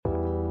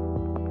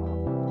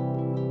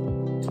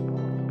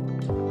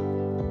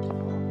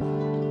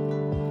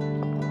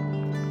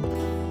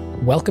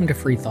Welcome to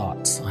Free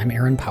Thoughts. I'm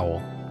Aaron Powell.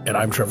 And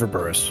I'm Trevor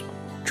Burrus.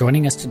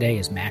 Joining us today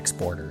is Max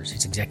Borders.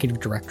 He's Executive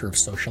Director of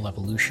Social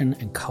Evolution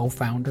and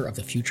co-founder of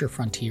the Future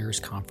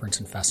Frontiers Conference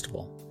and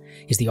Festival.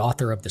 He's the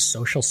author of The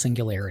Social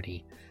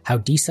Singularity, How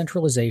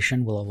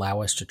Decentralization Will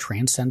Allow Us to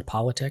Transcend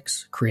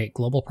Politics, Create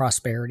Global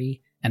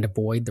Prosperity, and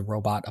Avoid the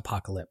Robot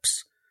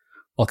Apocalypse.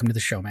 Welcome to the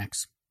show,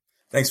 Max.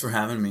 Thanks for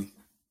having me.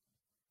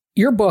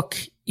 Your book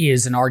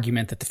is an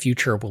argument that the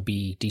future will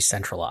be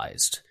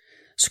decentralized.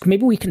 So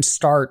maybe we can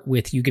start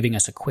with you giving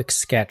us a quick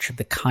sketch of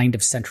the kind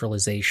of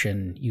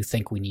centralization you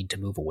think we need to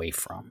move away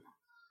from.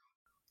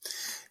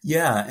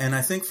 Yeah, and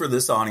I think for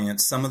this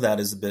audience, some of that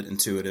is a bit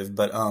intuitive,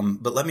 but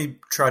let me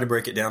try to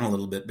break it down a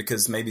little bit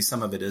because maybe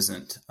some of it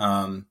isn't.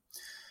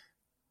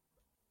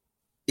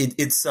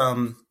 It's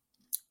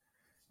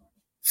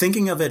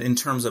thinking of it in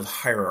terms of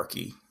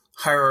hierarchy.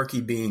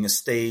 Hierarchy being a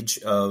stage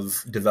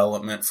of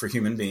development for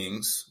human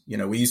beings. You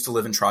know, we used to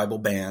live in tribal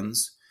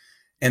bands.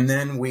 And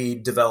then we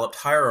developed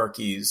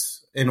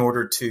hierarchies in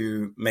order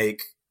to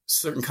make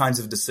certain kinds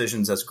of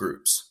decisions as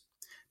groups.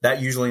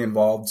 That usually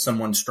involved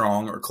someone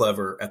strong or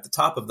clever at the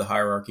top of the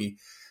hierarchy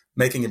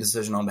making a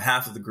decision on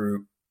behalf of the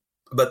group,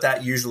 but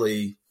that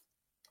usually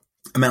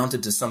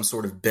amounted to some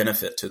sort of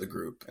benefit to the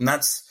group. And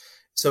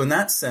so in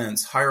that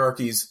sense,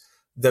 hierarchies,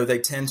 though they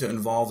tend to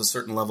involve a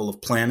certain level of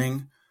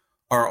planning,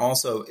 are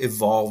also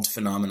evolved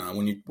phenomena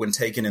when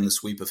taken in the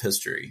sweep of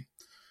history.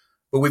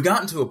 But we've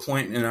gotten to a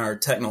point in our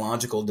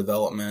technological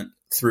development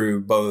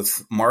through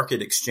both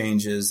market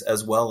exchanges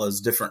as well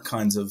as different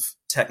kinds of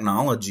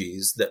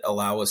technologies that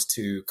allow us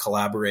to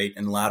collaborate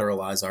and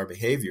lateralize our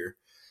behavior,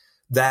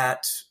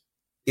 that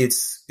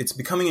it's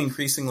becoming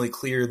increasingly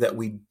clear that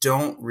we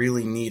don't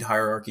really need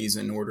hierarchies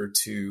in order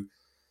to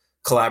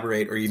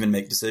collaborate or even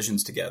make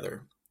decisions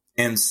together.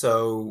 And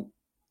so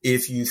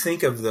if you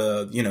think of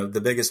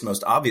the biggest,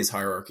 most obvious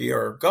hierarchy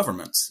are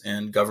governments,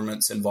 and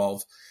governments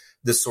involve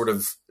this sort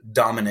of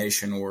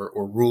domination or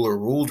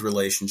ruler-ruled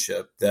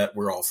relationship that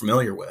we're all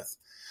familiar with.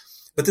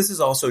 But this is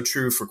also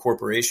true for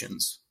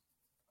corporations.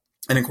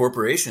 And in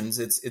corporations,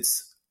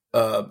 it's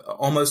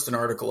almost an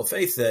article of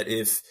faith that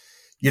if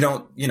you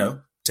don't,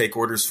 take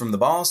orders from the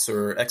boss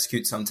or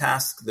execute some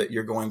task, that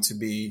you're going to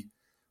be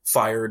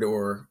fired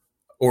or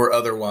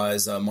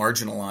otherwise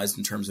marginalized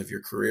in terms of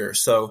your career.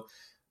 So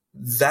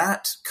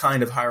that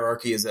kind of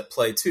hierarchy is at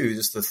play too.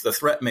 Just the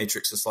threat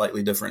matrix is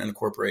slightly different in a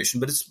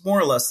corporation, but it's more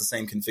or less the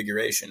same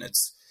configuration.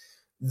 It's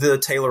the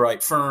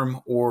Taylorite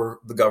firm or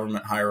the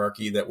government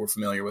hierarchy that we're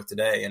familiar with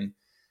today.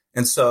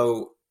 And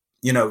so,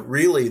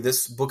 really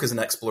this book is an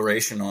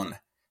exploration on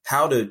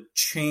how to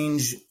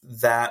change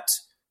the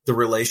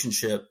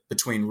relationship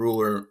between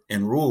ruler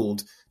and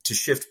ruled, to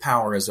shift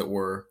power, as it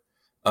were,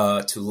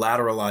 to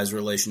lateralize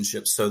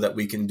relationships so that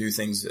we can do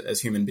things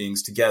as human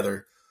beings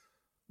together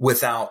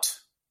without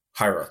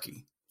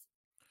hierarchy.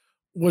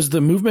 Was the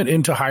movement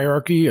into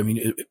hierarchy,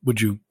 would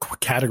you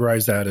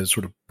categorize that as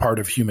sort of part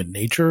of human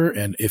nature?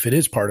 And if it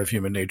is part of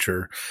human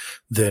nature,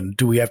 then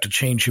do we have to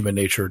change human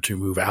nature to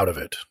move out of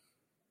it?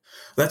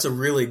 That's a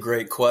really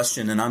great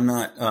question. And I'm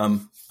not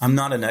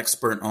an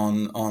expert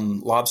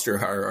on lobster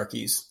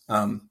hierarchies.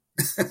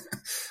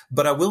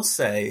 But I will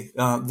say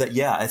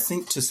that, I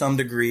think to some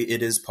degree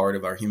it is part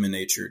of our human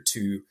nature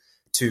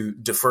to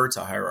defer to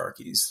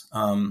hierarchies.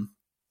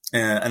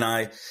 And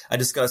I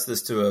discussed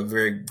this to a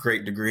very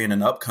great degree in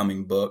an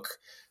upcoming book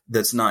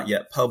that's not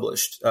yet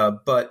published.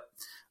 But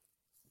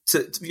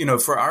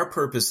for our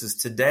purposes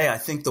today, I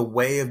think the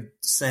way of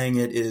saying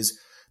it is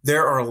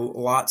there are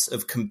lots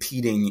of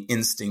competing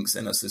instincts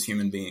in us as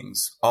human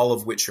beings, all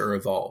of which are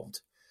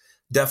evolved.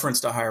 Deference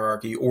to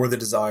hierarchy, or the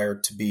desire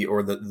to be,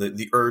 or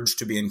the urge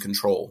to be in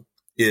control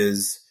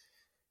is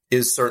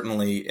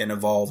certainly an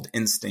evolved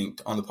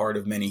instinct on the part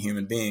of many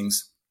human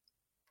beings.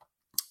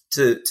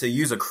 To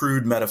use a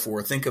crude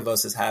metaphor, think of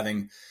us as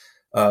having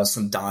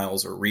some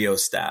dials or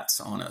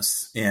rheostats on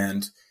us.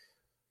 And,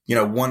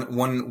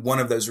 one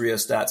of those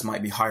rheostats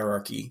might be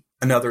hierarchy.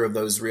 Another of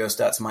those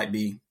rheostats might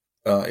be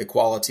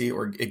equality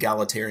or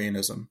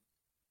egalitarianism.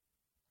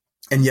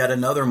 And yet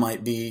another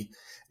might be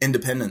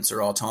independence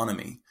or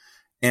autonomy.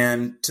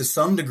 And to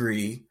some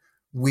degree,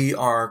 we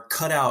are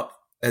cut out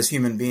as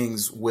human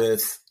beings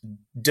with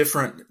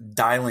different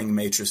dialing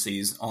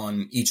matrices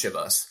on each of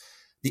us.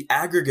 The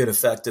aggregate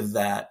effect of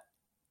that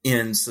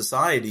in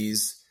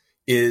societies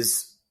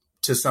is,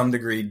 to some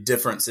degree,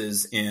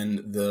 differences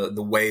in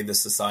the way the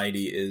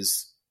society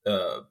is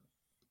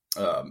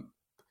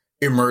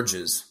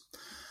emerges.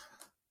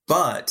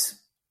 But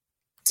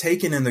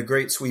taken in the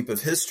great sweep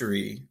of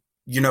history,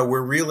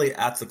 we're really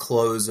at the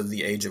close of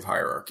the age of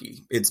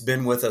hierarchy. It's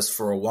been with us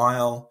for a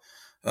while,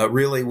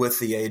 really with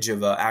the age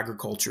of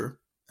agriculture,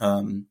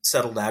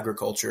 settled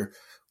agriculture.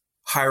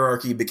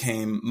 Hierarchy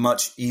became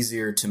much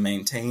easier to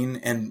maintain,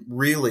 and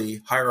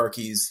really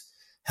hierarchies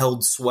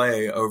held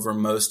sway over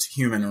most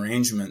human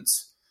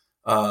arrangements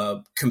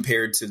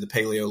compared to the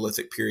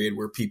Paleolithic period,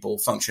 where people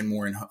function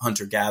more in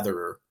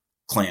hunter-gatherer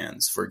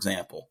clans, for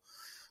example.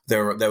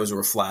 Those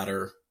were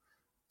flatter.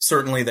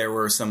 Certainly there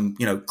were some,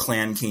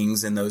 clan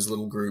kings in those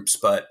little groups,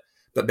 but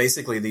But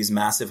basically these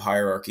massive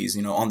hierarchies,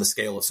 on the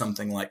scale of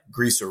something like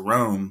Greece or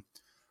Rome,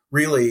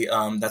 really,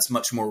 that's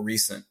much more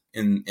recent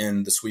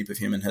in the sweep of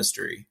human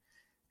history.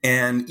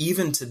 And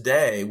even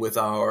today with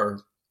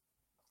our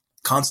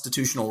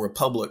constitutional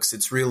republics,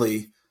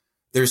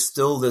 there's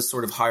still this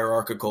sort of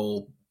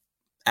hierarchical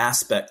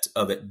aspect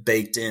of it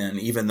baked in,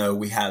 even though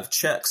we have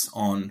checks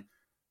on,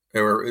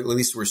 or at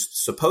least we're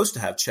supposed to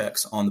have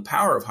checks on the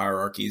power of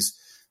hierarchies.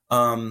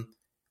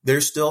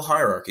 There's still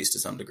hierarchies to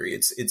some degree.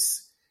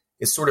 It's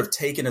sort of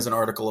taken as an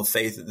article of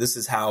faith that this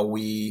is how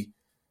we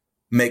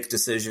make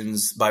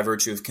decisions by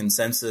virtue of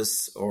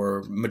consensus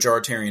or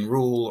majoritarian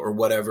rule or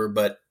whatever,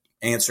 but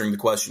answering the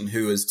question,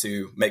 who is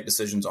to make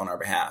decisions on our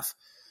behalf?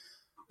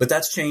 But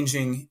that's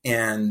changing,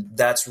 and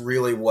that's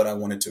really what I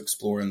wanted to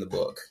explore in the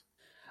book.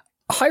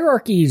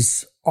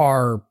 Hierarchies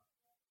are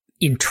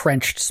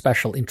entrenched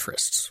special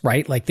interests,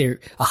 right? Like a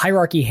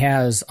hierarchy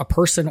has a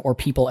person or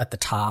people at the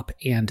top,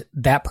 and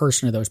that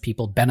person or those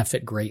people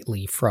benefit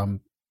greatly from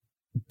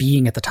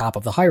being at the top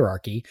of the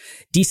hierarchy.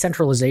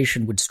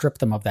 Decentralization would strip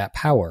them of that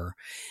power.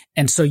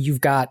 And so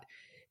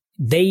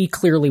they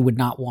clearly would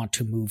not want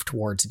to move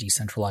towards a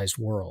decentralized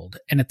world.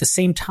 And at the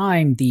same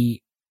time,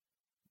 the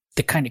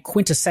kind of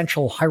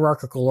quintessential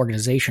hierarchical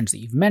organizations that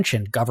you've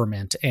mentioned,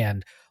 government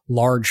and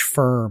large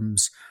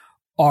firms,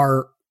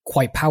 are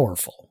quite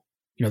powerful.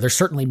 They're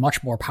certainly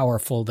much more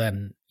powerful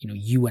than,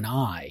 you and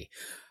I.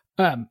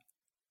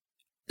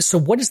 So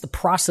what does the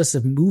process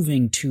of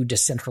moving to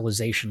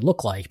decentralization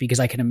look like? Because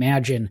I can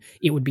imagine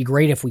it would be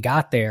great if we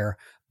got there,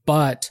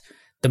 but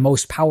the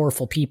most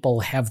powerful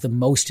people have the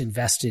most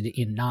invested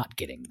in not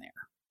getting there.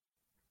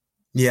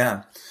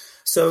 Yeah.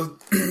 So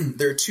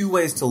there are two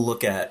ways to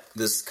look at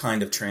this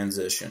kind of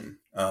transition.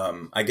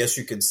 I guess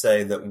you could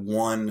say that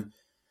one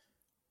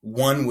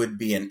would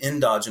be an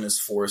endogenous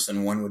force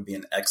and one would be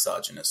an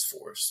exogenous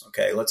force.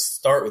 Okay, let's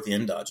start with the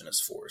endogenous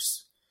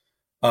force.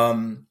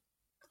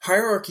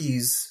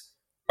 Hierarchies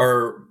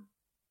are,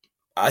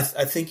 I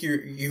think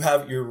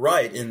you're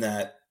right in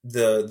that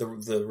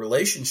the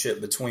relationship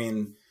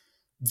between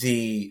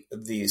the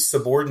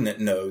subordinate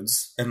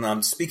nodes, and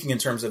I'm speaking in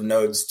terms of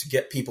nodes to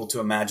get people to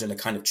imagine a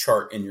kind of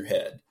chart in your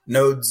head.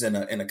 Nodes in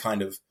a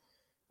kind of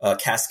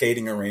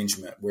cascading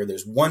arrangement where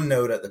there's one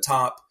node at the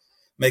top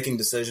making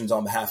decisions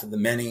on behalf of the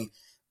many.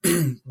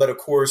 But of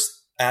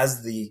course,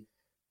 as the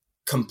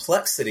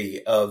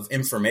complexity of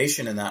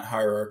information in that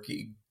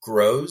hierarchy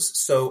grows,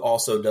 so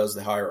also does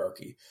the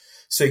hierarchy.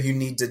 So you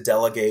need to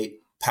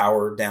delegate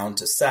power down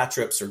to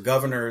satraps or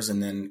governors,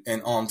 and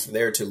on from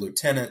there to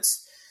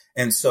lieutenants,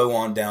 and so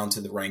on down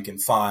to the rank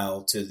and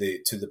file, to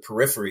the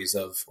peripheries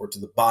of, or to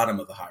the bottom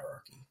of the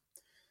hierarchy.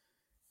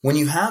 When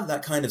you have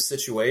that kind of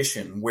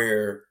situation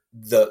where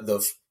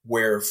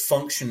where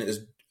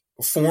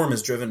form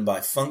is driven by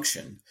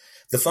function,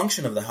 the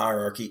function of the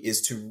hierarchy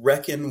is to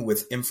reckon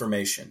with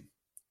information.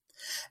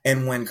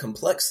 And when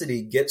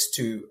complexity gets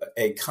to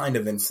a kind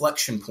of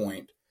inflection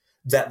point,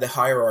 that the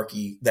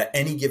hierarchy, that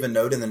any given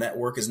node in the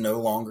network is no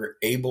longer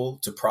able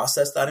to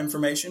process that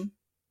information,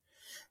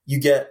 you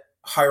get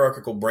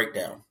hierarchical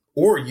breakdown,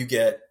 or you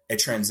get a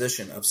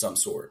transition of some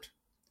sort.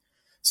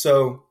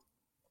 So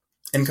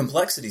in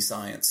complexity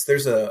science,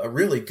 there's a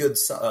really good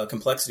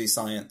complexity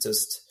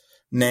scientist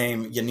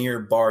named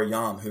Yanir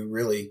Bar-Yam who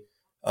really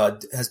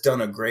has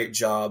done a great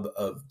job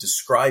of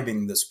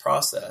describing this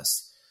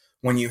process.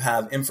 When you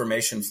have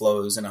information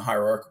flows in a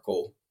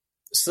hierarchical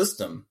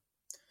system,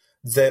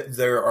 that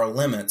there are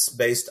limits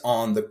based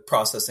on the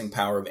processing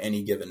power of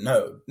any given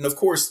node. And of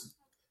course,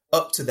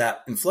 up to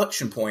that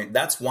inflection point,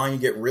 that's why you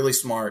get really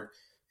smart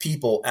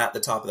people at the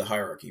top of the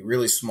hierarchy,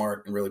 really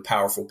smart and really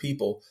powerful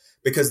people,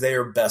 because they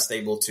are best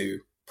able to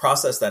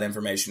process that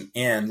information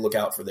and look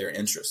out for their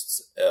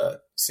interests,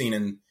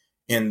 seen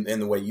in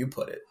the way you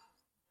put it.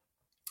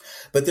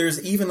 But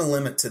there's even a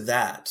limit to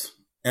that.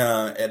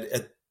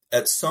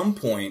 At some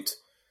point,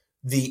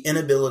 the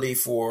inability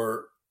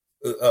for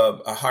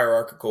a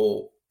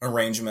hierarchical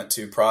arrangement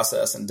to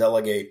process and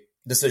delegate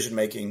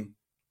decision-making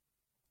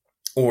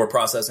or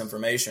process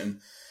information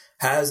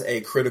has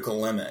a critical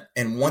limit.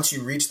 And once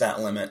you reach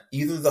that limit,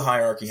 either the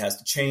hierarchy has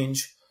to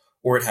change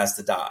or it has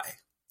to die.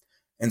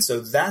 And so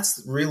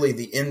that's really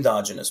the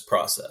endogenous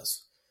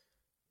process.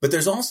 But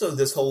there's also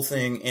this whole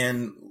thing,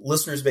 and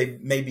listeners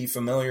may be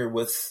familiar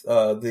with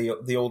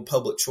the old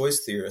public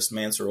choice theorist,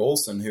 Mansur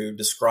Olson, who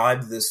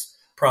described this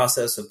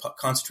process of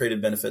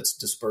concentrated benefits,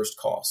 dispersed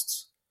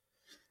costs.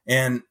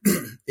 And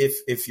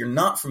if you're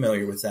not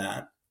familiar with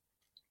that,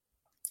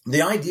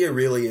 the idea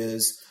really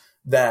is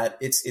that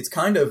it's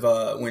kind of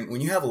when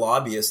you have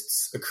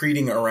lobbyists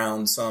accreting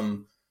around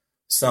some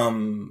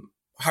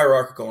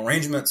hierarchical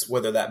arrangements,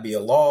 whether that be a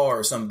law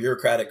or some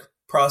bureaucratic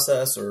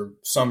process or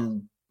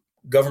some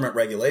government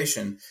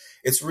regulation,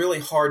 it's really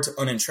hard to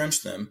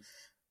unentrench them.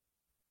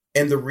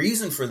 And the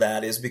reason for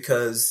that is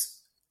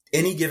because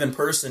any given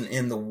person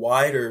in the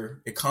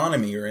wider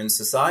economy or in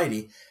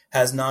society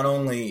has not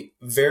only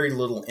very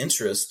little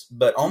interest,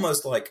 but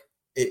almost like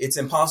it's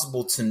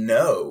impossible to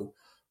know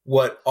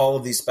what all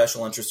of these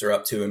special interests are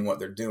up to and what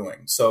they're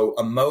doing. So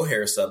a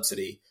mohair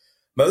subsidy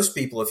most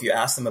people, if you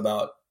ask them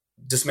about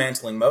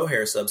dismantling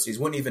mohair subsidies,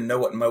 wouldn't even know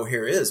what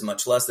mohair is,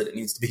 much less that it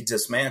needs to be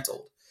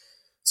dismantled.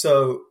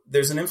 So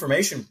there's an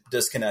information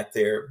disconnect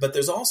there, but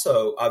there's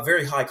also a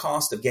very high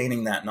cost of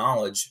gaining that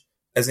knowledge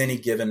as any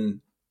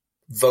given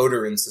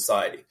voter in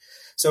society.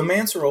 So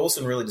Mansur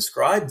Olson really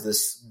described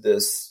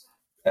this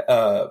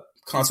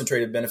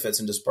concentrated benefits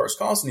and dispersed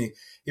costs, and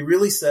he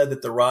really said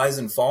that the rise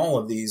and fall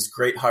of these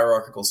great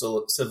hierarchical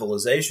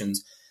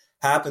civilizations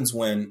happens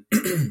when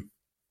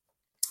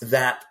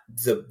that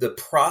the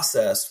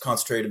process of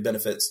concentrated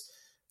benefits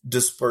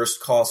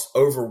dispersed costs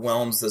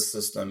overwhelms the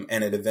system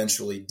and it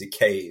eventually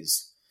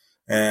decays.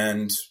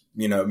 And,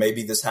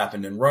 maybe this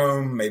happened in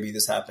Rome, maybe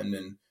this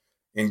happened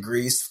in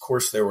Greece. Of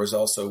course, there was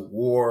also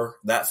war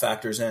that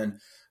factors in,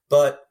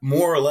 but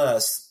more or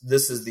less,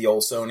 this is the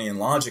Olsonian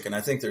logic. And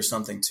I think there's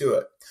something to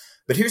it.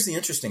 But here's the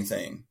interesting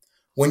thing.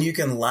 When you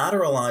can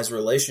lateralize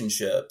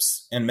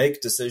relationships and make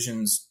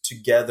decisions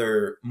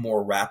together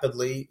more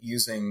rapidly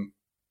using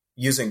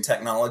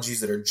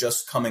technologies that are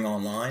just coming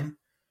online,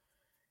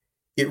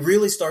 it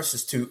really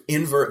starts to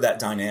invert that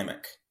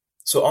dynamic.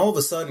 So all of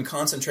a sudden,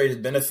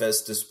 concentrated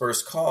benefits,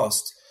 dispersed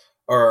costs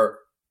are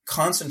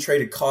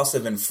concentrated costs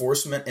of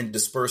enforcement and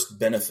dispersed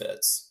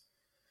benefits.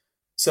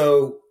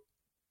 So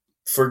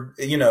for,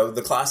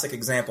 the classic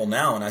example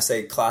now, and I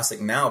say classic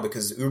now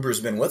because Uber's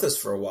been with us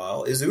for a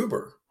while, is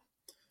Uber.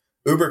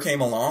 Uber came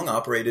along,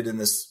 operated in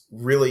this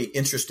really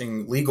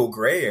interesting legal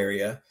gray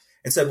area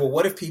and said, well,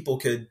 what if people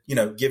could,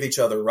 give each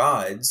other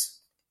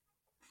rides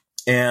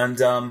and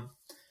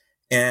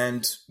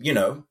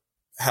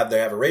they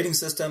have a rating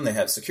system, they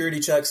have security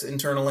checks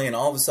internally, and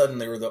all of a sudden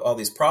there were all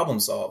these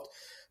problems solved.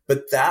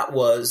 But that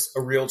was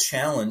a real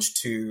challenge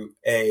to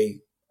a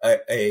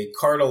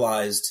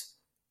cartelized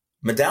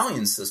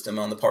medallion system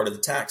on the part of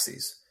the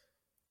taxis.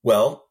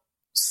 Well,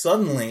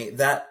 suddenly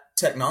that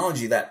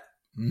technology, that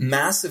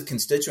massive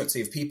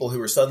constituency of people who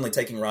were suddenly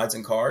taking rides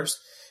in cars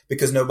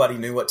because nobody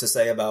knew what to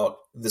say about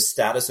the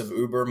status of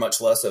Uber, much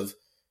less of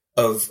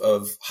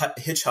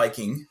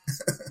hitchhiking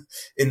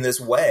in this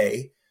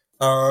way,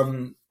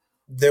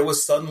 there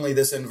was suddenly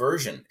this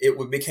inversion.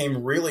 It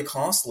became really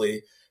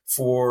costly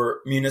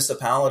for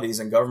municipalities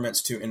and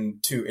governments to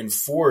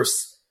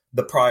enforce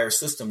the prior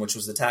system, which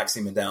was the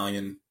taxi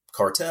medallion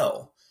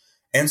cartel.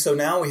 And so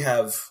now we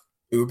have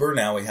Uber,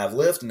 now we have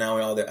Lyft, and now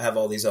we all have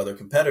all these other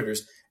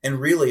competitors, and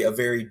really a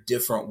very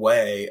different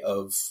way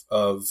of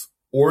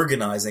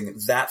organizing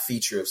that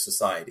feature of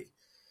society.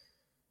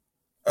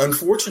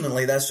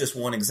 Unfortunately, that's just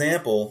one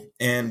example,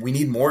 and we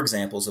need more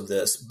examples of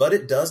this, but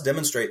it does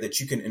demonstrate that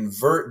you can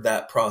invert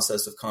that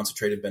process of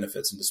concentrated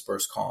benefits and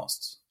dispersed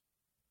costs.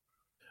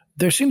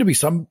 There seem to be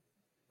some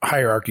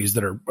hierarchies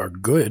that are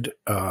good.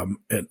 And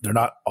they're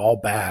not all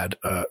bad.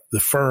 The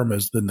firm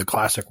has been the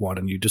classic one,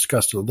 and you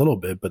discussed it a little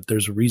bit, but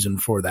there's a reason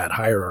for that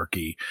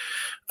hierarchy,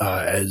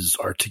 as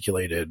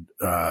articulated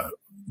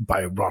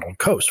by Ronald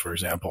Coase, for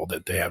example,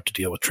 that they have to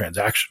deal with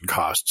transaction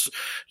costs.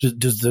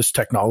 Does this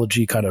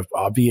technology kind of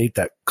obviate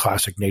that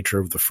classic nature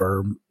of the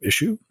firm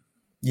issue?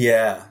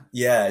 Yeah,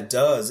 it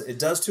does. It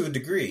does to a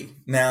degree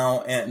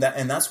now, and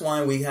that's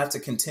why we have to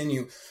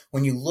continue.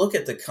 When you look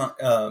at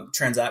the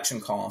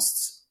transaction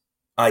costs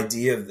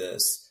idea of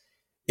this,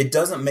 it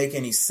doesn't make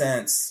any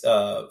sense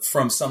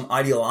from some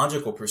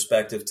ideological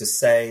perspective to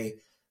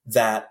say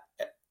that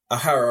a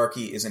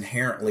hierarchy is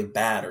inherently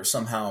bad or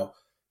somehow,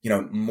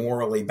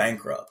 morally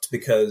bankrupt.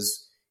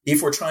 Because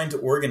if we're trying to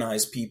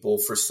organize people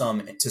to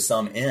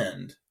some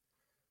end,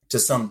 to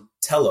some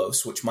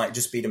telos, which might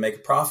just be to make a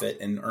profit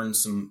and earn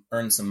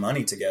some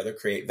money together,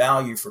 create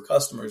value for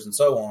customers and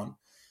so on,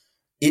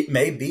 it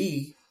may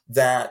be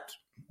that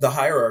the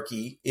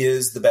hierarchy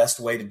is the best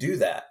way to do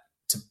that,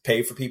 to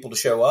pay for people to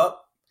show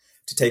up,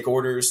 to take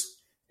orders,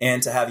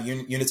 and to have a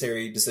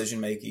unitary decision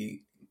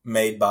making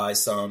made by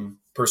some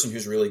person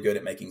who's really good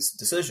at making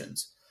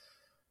decisions.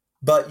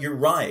 But you're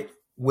right.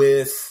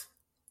 With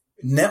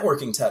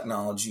networking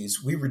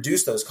technologies, we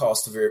reduce those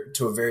costs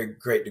to a very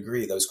great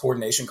degree, those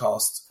coordination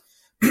costs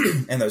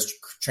and those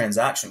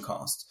transaction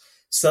costs.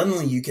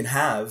 Suddenly you can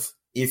have,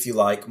 if you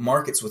like,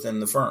 markets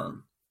within the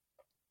firm.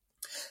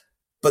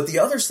 But the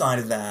other side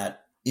of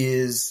that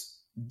is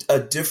a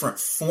different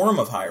form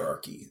of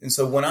hierarchy. And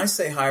so when I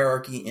say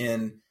hierarchy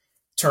in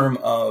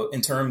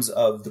terms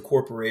of the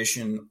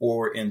corporation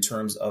or in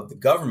terms of the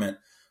government,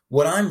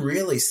 what I'm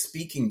really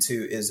speaking to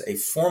is a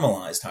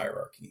formalized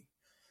hierarchy.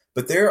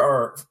 But there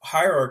are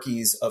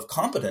hierarchies of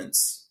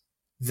competence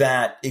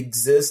that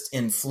exist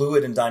in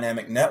fluid and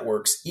dynamic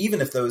networks, even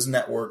if those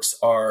networks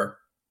are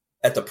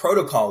at the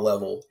protocol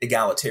level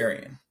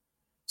egalitarian.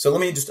 So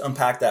let me just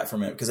unpack that for a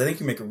minute, because I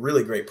think you make a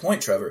really great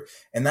point, Trevor.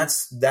 And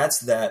that's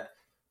that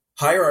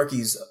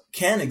hierarchies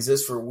can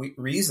exist for a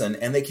reason,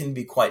 and they can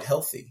be quite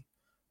healthy.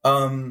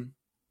 You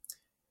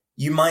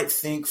might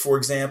think, for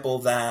example,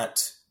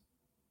 that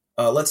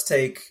let's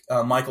take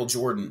Michael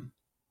Jordan,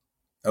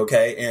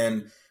 okay,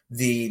 and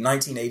the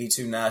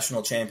 1982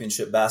 national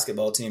championship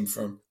basketball team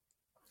from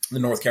the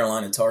North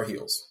Carolina Tar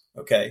Heels,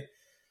 okay?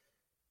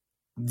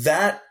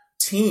 That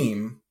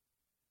team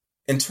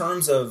in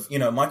terms of,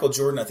 Michael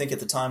Jordan, I think at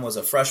the time was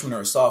a freshman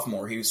or a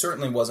sophomore. He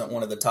certainly wasn't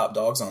one of the top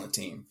dogs on the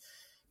team,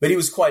 but he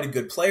was quite a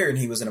good player, and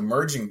he was an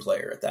emerging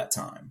player at that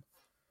time.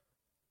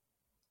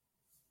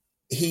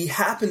 He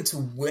happened to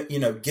win,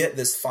 get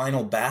this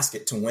final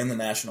basket to win the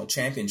national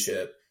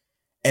championship.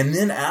 And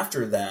then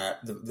after that,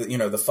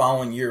 the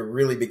following year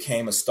really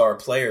became a star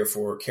player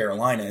for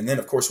Carolina. And then,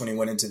 of course, when he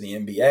went into the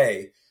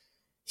NBA,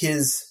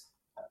 his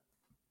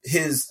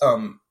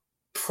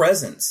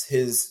presence,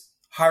 his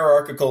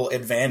hierarchical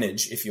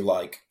advantage, if you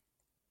like,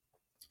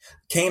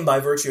 came by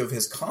virtue of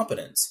his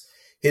competence,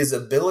 his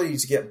ability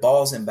to get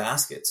balls in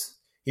baskets.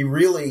 He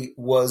really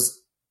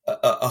was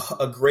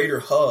a greater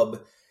hub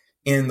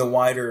in the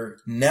wider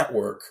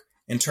network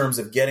in terms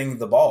of getting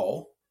the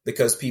ball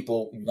because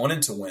people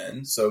wanted to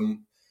win. So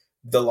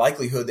the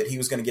likelihood that he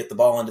was going to get the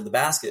ball into the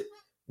basket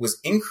was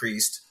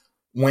increased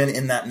when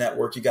in that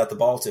network you got the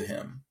ball to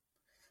him.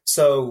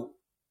 So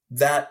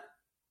that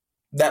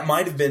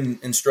might have been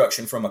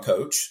instruction from a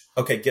coach.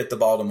 Okay, get the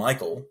ball to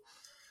Michael.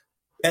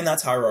 And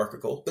that's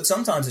hierarchical. But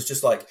sometimes it's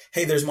just like,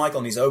 hey, there's Michael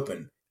and he's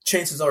open.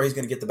 Chances are he's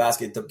going to get the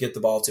basket, get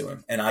the ball to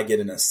him, and I get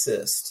an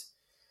assist.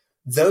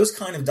 Those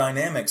kind of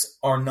dynamics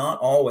are not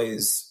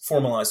always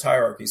formalized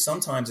hierarchies.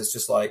 Sometimes it's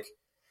just like,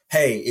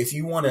 hey, if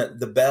you want to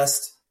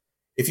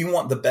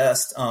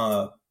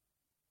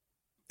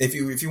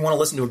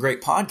listen to a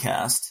great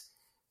podcast,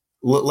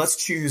 let's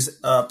choose,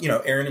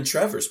 Aaron and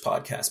Trevor's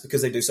podcast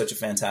because they do such a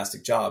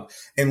fantastic job,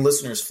 and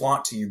listeners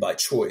flock to you by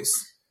choice.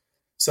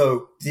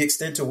 So the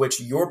extent to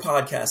which your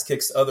podcast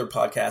kicks other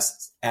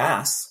podcasts'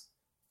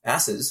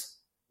 asses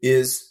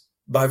is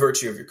by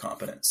virtue of your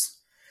competence.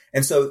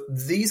 And so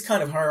these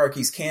kind of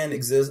hierarchies can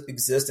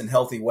exist in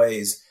healthy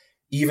ways,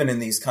 even in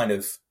these kind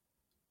of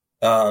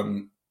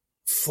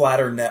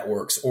flatter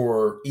networks,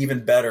 or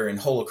even better in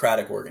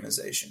holacratic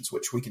organizations,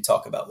 which we can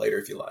talk about later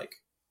if you like.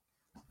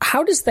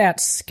 How does that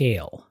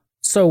scale?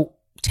 So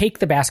take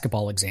the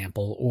basketball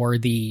example, or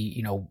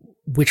the,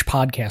 which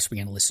podcast we're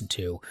going to listen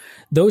to.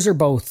 Those are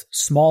both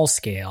small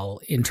scale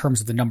in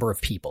terms of the number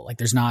of people. Like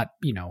there's not,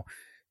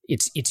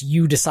 it's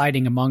you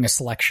deciding among a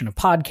selection of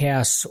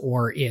podcasts,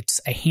 or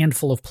it's a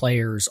handful of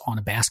players on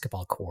a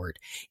basketball court.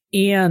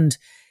 And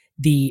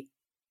the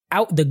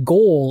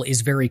goal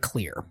is very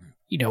clear.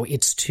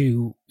 It's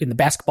to, in the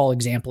basketball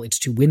example, it's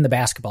to win the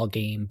basketball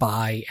game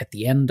by, at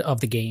the end of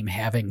the game,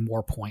 having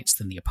more points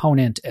than the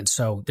opponent. And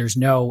so there's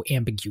no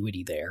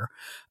ambiguity there.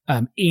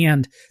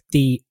 And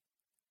the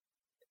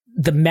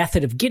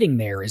method of getting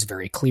there is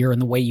very clear,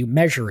 and the way you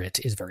measure it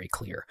is very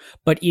clear.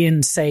 But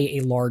in, say,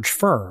 a large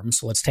firm,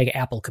 so let's take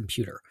Apple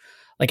Computer.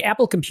 Like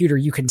Apple Computer,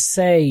 you can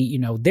say,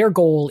 their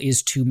goal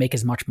is to make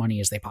as much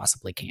money as they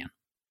possibly can.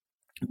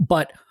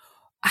 But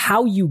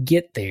how you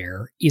get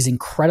there is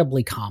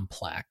incredibly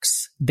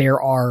complex. There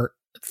are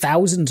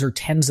thousands or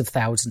tens of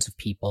thousands of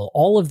people.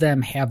 All of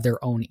them have their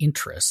own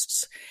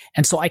interests.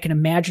 And so I can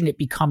imagine it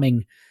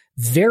becoming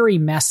very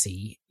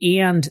messy,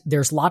 and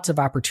there's lots of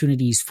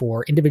opportunities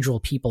for individual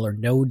people or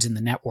nodes in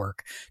the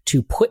network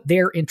to put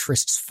their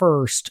interests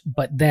first,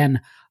 but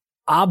then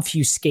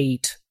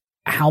obfuscate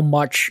how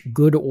much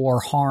good or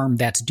harm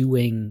that's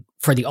doing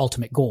for the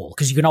ultimate goal.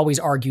 Because you can always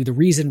argue the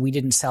reason we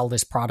didn't sell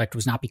this product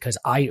was not because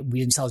we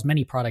didn't sell as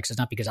many products, is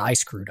not because I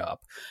screwed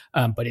up,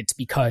 but it's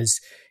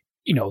because,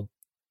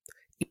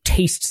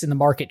 tastes in the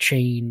market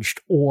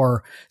changed,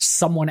 or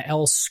someone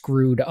else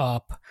screwed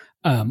up,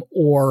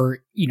 or,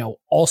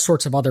 all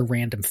sorts of other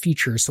random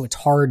features. So it's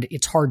hard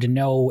to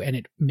know, and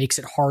it makes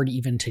it hard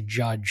even to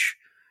judge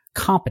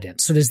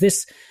competence. So does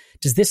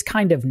this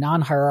kind of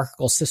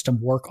non-hierarchical system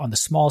work on the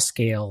small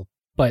scale,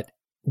 but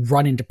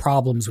run into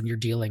problems when you're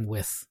dealing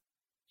with,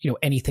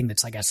 anything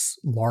that's, I guess,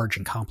 large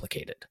and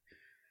complicated?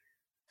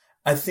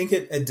 I think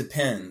it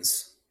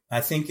depends.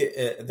 I think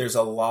there's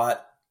a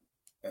lot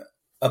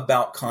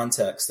about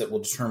context that will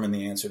determine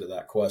the answer to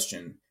that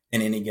question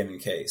in any given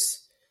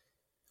case.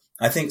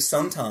 I think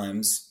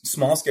sometimes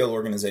small-scale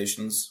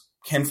organizations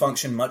can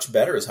function much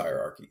better as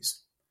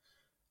hierarchies,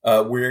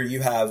 where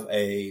you have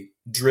a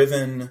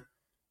driven,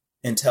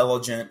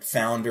 intelligent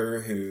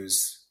founder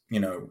who's,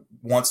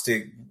 wants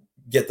to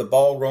get the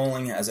ball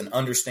rolling, has an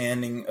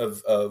understanding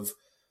of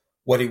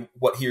what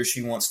he or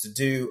she wants to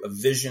do, a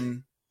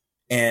vision,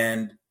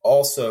 and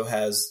also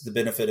has the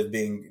benefit of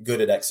being good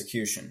at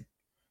execution.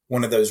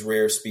 One of those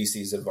rare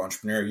species of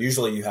entrepreneur.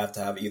 Usually you have to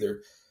have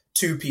either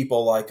two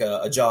people like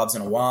a Jobs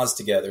and a Woz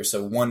together.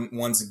 So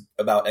one's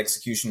about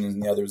execution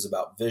and the other is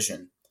about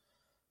vision.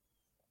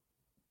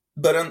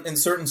 But in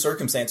certain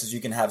circumstances,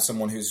 you can have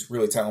someone who's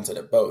really talented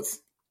at both.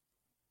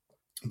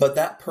 But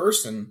that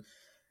person,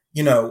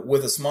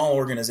 with a small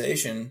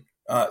organization,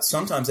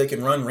 sometimes they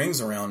can run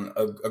rings around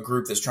a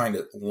group that's trying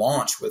to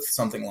launch with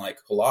something like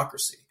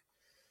Holacracy.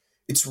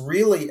 It's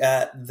really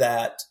at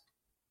that.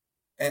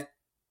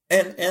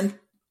 And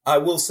I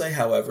will say,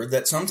 however,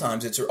 that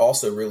sometimes it's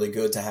also really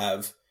good to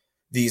have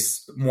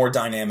these more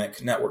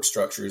dynamic network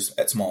structures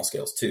at small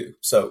scales too.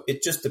 So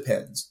it just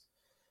depends.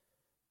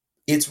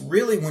 It's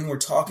really when we're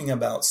talking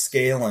about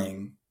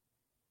scaling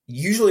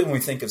usually when we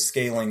think of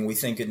scaling, we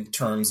think in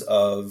terms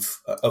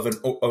of an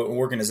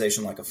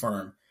organization like a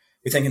firm.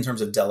 We think in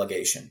terms of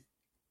delegation.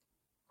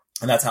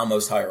 And that's how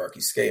most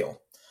hierarchies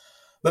scale.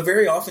 But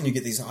very often you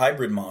get these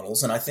hybrid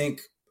models. And I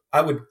think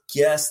I would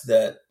guess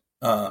that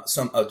a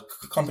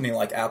company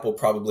like Apple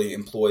probably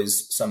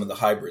employs some of the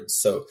hybrids.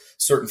 So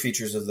certain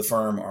features of the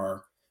firm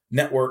are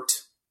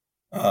networked.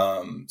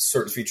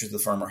 Certain features of the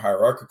firm are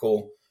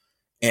hierarchical.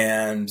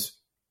 And,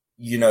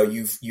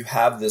 you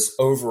have this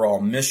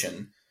overall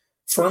mission.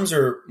 Firms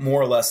are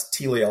more or less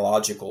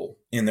teleological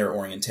in their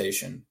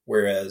orientation,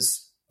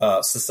 whereas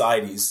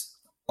societies,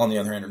 on the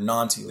other hand, are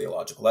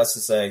non-teleological. That's to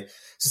say,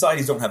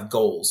 societies don't have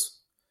goals.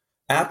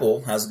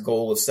 Apple has a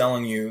goal of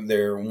selling you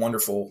their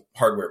wonderful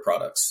hardware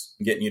products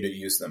and getting you to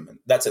use them. And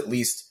that's at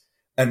least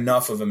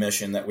enough of a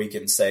mission that we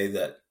can say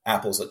that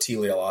Apple's a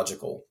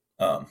teleological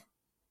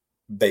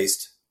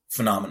based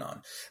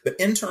phenomenon. But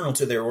internal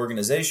to their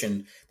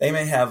organization, they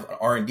may have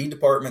R&D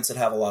departments that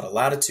have a lot of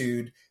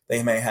latitude.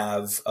 They may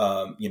have,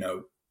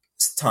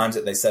 times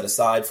that they set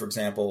aside, for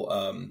example,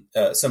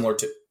 similar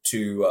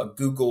to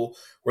Google,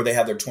 where they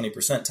have their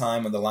 20%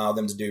 time and allow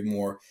them to do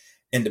more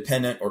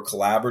independent or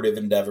collaborative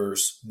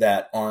endeavors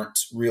that aren't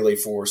really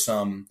for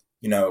some,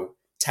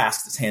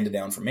 task that's handed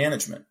down from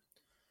management.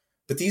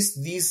 But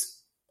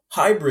this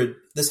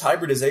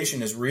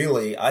hybridization is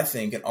really, I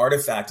think, an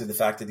artifact of the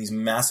fact that these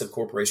massive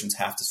corporations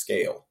have to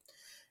scale.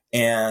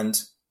 And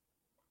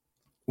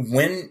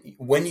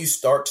when you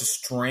start to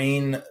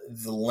strain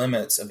the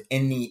limits of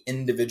any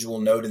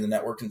individual node in the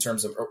network in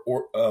terms of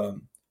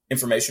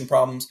information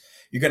problems,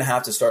 you're going to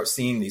have to start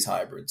seeing these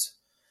hybrids.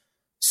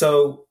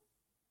 So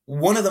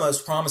one of the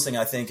most promising,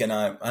 I think, and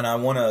I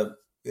want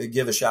to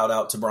give a shout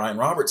out to Brian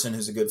Robertson,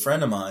 who's a good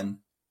friend of mine.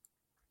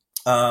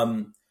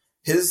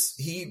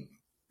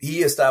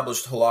 He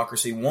established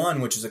Holacracy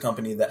One, which is a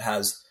company that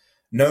has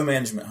no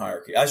management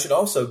hierarchy. I should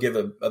also give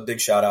a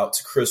big shout out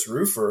to Chris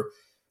Rufer,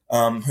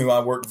 who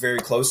I worked very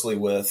closely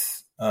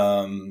with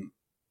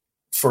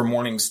for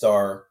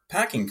Morningstar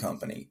Packing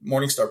Company.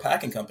 Morningstar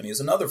Packing Company is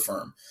another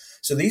firm.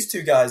 So these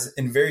two guys,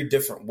 in very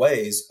different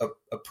ways,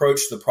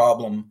 approach the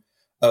problem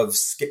of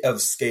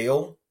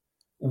scale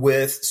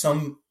with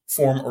some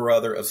form or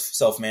other of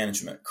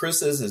self-management.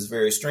 Chris's is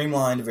very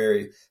streamlined,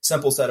 very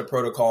simple set of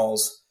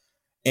protocols,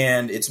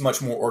 and it's much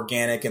more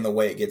organic in the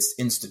way it gets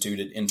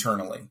instituted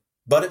internally.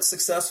 But it's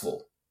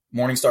successful.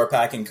 Morningstar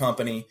Packing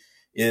Company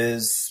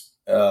is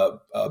a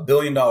 $1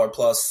 billion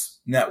plus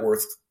net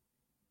worth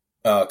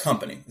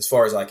company, as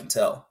far as I can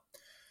tell.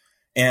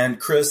 And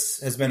Chris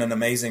has been an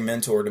amazing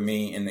mentor to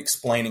me in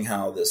explaining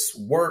how this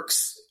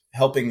works,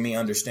 helping me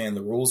understand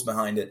the rules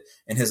behind it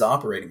and his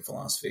operating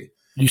philosophy.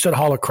 You said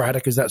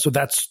holacratic. So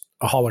that's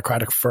a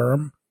holacratic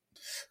firm?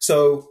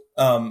 So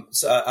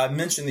I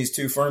mentioned these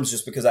two firms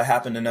just because I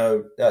happen to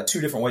know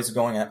two different ways of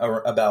going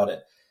about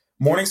it.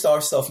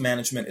 Morningstar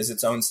Self-Management is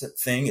its own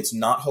thing. It's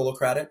not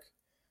holacratic.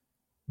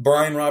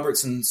 Brian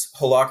Robertson's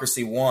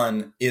Holacracy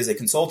One is a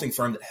consulting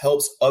firm that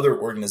helps other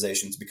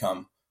organizations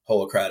become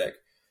holacratic.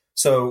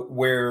 So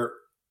where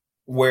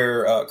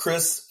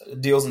Chris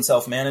deals in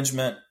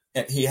self-management,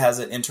 he has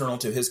it internal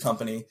to his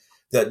company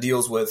that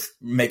deals with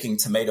making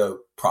tomato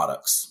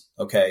products.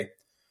 Okay.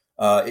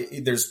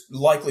 There's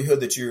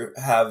likelihood that you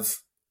have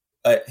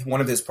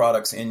one of his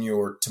products in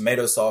your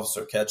tomato sauce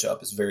or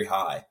ketchup is very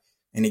high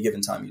any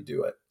given time you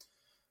do it.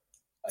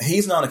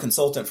 He's not a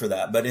consultant for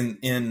that, but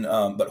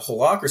but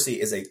Holacracy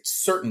is a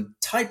certain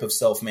type of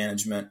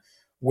self-management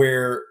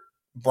where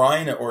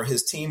Brian or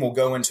his team will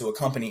go into a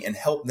company and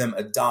help them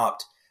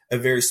adopt a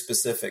very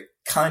specific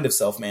kind of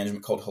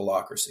self-management called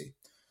Holacracy.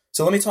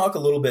 So let me talk a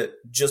little bit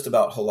just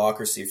about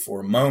Holacracy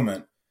for a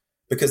moment,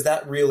 because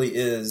that really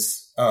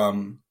is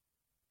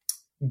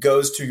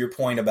goes to your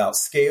point about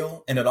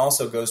scale, and it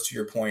also goes to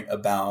your point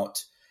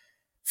about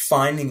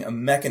finding a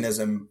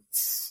mechanism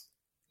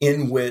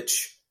in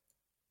which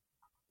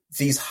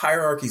these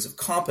hierarchies of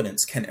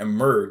competence can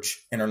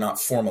emerge and are not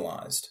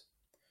formalized.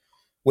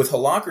 With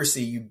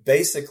Holacracy, you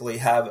basically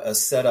have a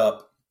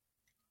setup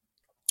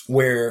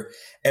where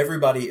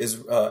everybody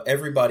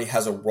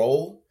has a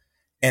role,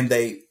 and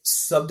they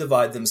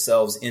subdivide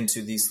themselves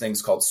into these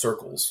things called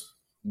circles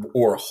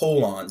or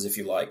holons, if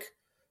you like.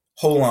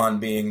 Holon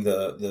being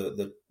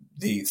the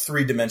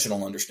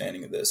three-dimensional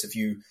understanding of this. If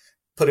you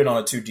put it on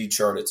a 2D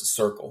chart, it's a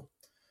circle.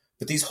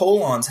 But these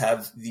holons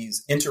have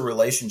these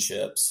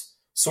interrelationships,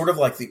 sort of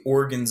like the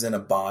organs in a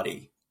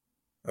body.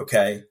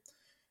 Okay,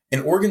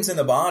 and organs in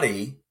the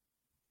body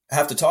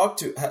have to talk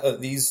to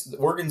these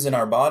organs in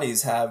our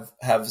bodies have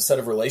a set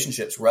of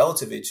relationships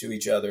relative to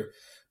each other,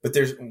 but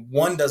there's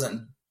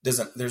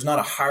not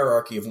a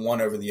hierarchy of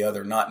one over the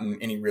other, not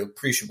in any real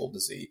appreciable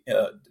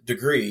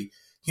degree.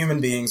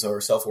 Human beings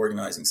are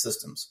self-organizing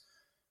systems.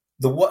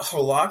 What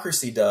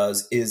Holacracy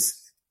does is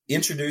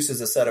introduces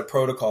a set of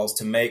protocols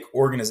to make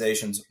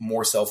organizations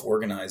more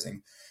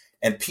self-organizing,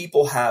 and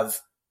people have,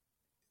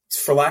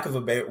 for lack of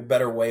a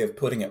better way of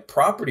putting it,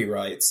 property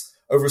rights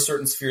over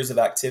certain spheres of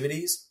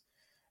activities.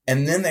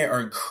 And then they are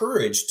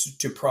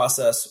encouraged to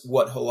process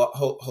what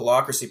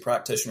Holacracy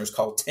practitioners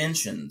call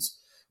tensions,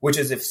 which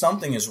is if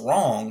something is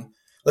wrong,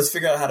 let's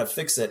figure out how to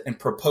fix it and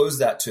propose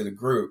that to the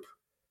group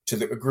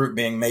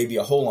being maybe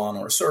a holon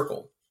or a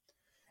circle.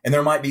 And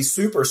there might be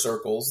super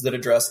circles that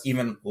address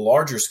even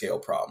larger scale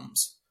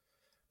problems.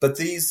 But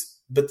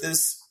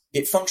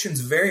it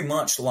functions very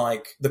much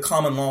like the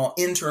common law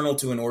internal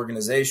to an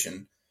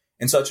organization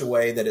in such a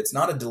way that it's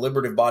not a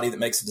deliberative body that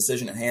makes a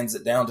decision and hands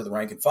it down to the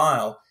rank and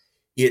file.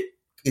 It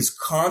is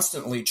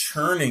constantly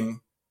churning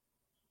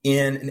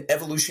in an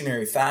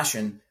evolutionary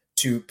fashion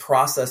to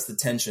process the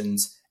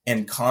tensions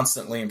and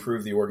constantly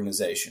improve the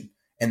organization.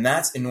 And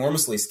that's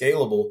enormously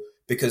scalable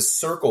because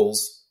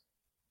circles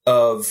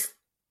of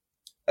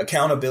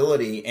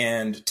accountability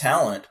and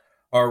talent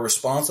are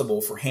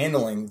responsible for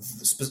handling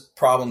the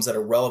problems that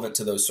are relevant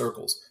to those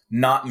circles,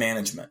 not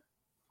management.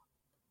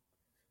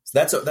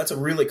 So that's a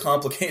really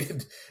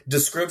complicated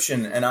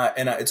description, and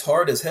it's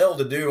hard as hell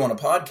to do on a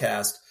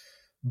podcast.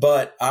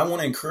 But I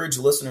want to encourage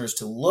listeners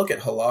to look at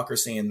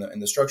holacracy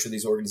and the structure of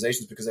these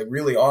organizations, because they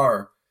really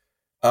are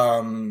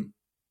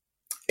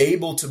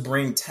able to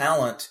bring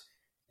talent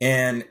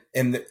and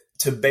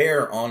to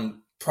bear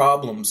on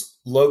problems,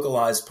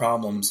 localized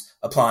problems,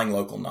 applying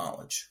local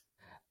knowledge.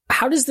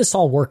 How does this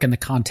all work in the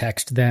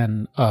context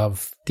then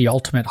of the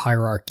ultimate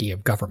hierarchy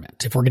of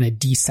government? If we're going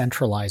to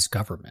decentralize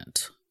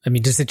government, I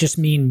mean, does it just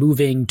mean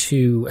moving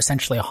to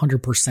essentially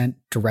 100%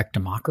 direct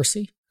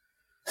democracy?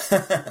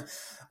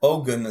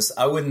 Oh goodness,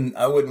 I wouldn't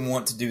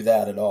want to do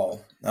that at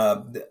all.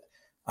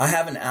 I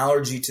have an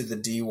allergy to the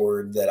D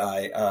word that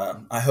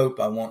I hope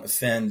I won't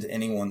offend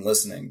anyone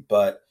listening.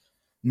 But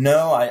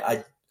no,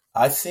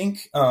 I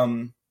think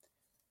to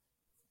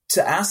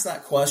ask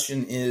that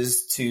question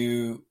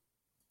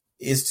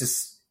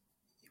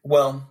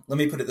well, let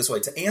me put it this way.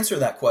 To answer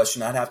that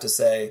question, I'd have to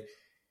say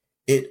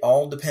it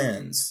all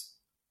depends.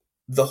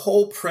 The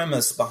whole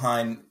premise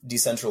behind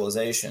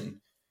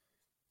decentralization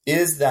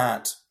is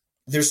that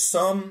there's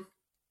some,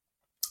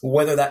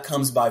 whether that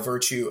comes by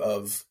virtue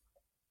of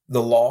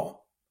the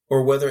law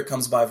or whether it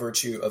comes by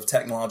virtue of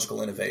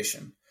technological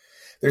innovation,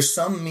 there's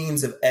some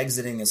means of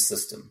exiting a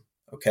system,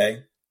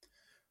 okay?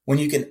 When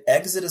you can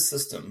exit a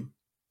system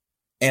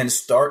and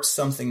start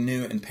something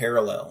new in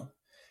parallel,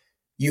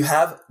 you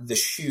have the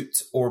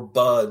shoot or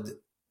bud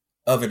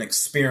of an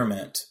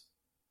experiment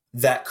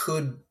that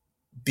could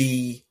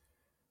be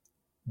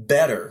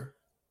better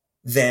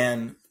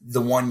than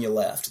the one you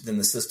left, than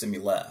the system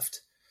you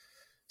left.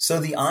 So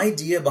the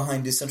idea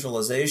behind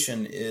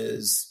decentralization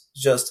is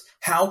just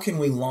how can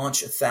we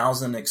launch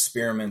 1,000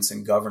 experiments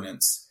in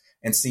governance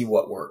and see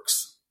what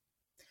works?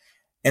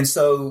 And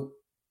so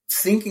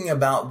thinking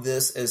about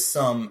this as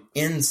some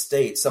end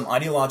state, some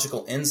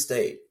ideological end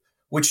state,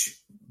 which,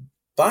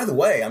 by the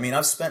way, I mean,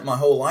 I've spent my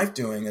whole life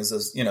doing as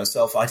a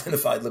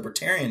self-identified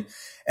libertarian,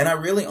 and I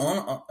really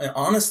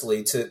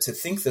honestly to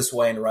think this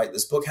way and to write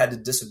this book had to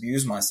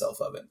disabuse myself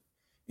of it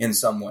in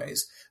some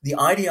ways. The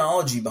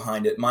ideology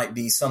behind it might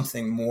be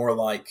something more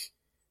like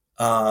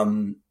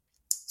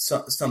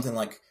something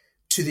like,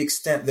 to the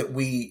extent that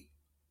we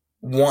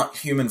want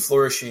human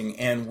flourishing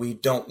and we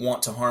don't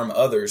want to harm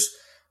others,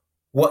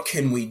 what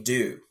can we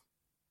do?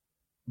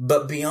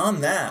 But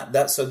beyond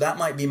that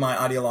might be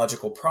my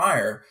ideological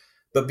prior.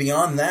 But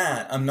beyond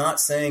that, I'm not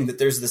saying that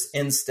there's this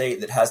end state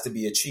that has to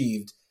be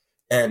achieved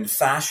and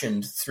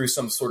fashioned through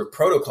some sort of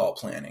protocol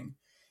planning.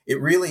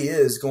 It really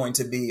is going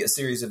to be a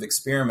series of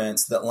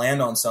experiments that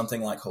land on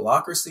something like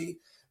holacracy,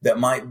 that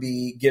might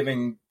be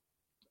giving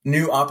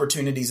new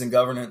opportunities in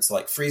governance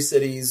like free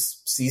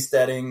cities,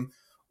 seasteading,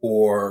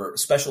 or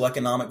special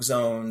economic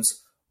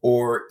zones,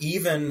 or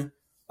even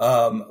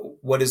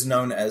what is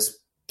known as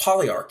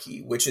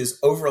polyarchy, which is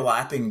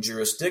overlapping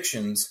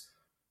jurisdictions.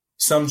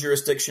 Some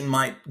jurisdiction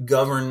might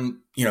govern,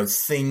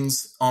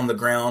 things on the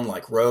ground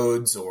like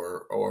roads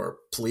or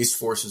police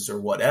forces or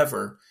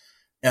whatever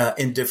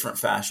in different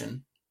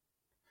fashion.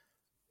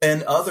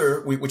 And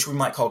other, which we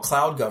might call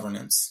cloud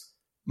governance,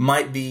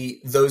 might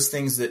be those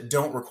things that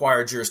don't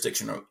require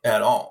jurisdiction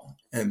at all.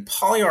 And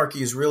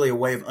polyarchy is really a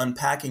way of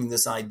unpacking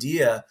this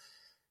idea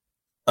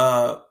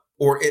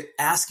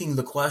asking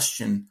the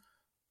question,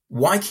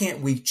 why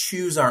can't we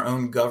choose our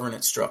own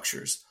governance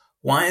structures?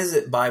 Why is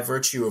it by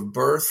virtue of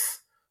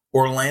birth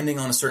or landing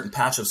on a certain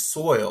patch of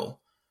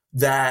soil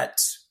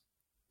that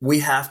we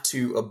have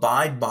to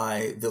abide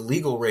by the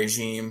legal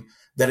regime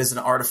that is an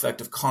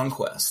artifact of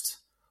conquest?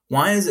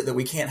 Why is it that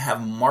we can't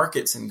have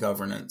markets in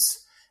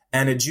governance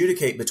and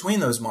adjudicate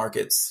between those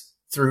markets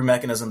through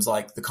mechanisms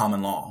like the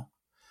common law?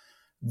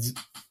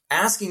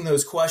 Asking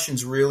those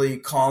questions really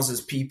causes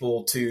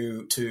people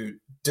to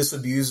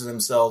disabuse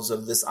themselves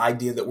of this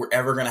idea that we're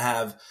ever going to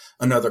have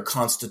another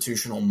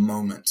constitutional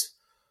moment,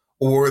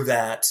 or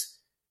that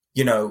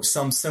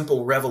some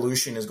simple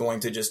revolution is going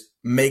to just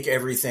make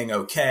everything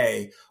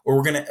okay, or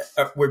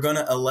we're going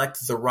to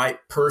elect the right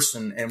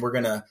person and we're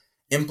going to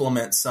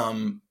implement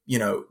some,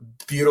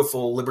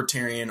 beautiful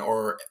libertarian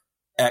or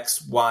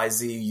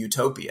XYZ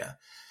utopia.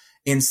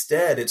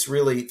 Instead, it's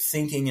really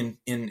thinking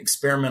in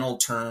experimental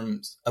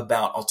terms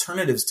about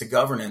alternatives to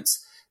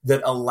governance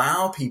that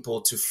allow people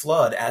to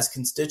flood as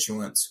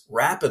constituents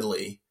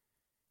rapidly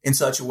in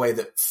such a way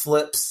that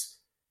flips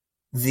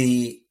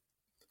the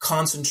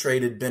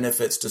concentrated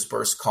benefits,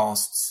 dispersed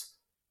costs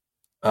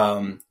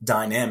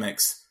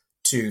dynamics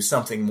to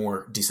something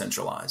more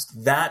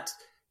decentralized. That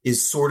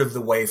is sort of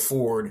the way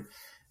forward.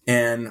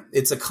 And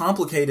it's a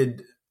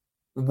complicated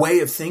way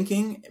of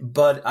thinking,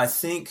 but I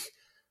think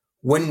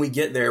when we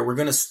get there, we're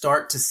going to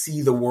start to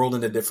see the world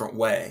in a different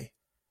way.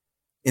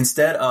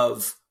 Instead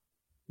of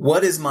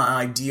what is my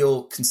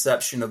ideal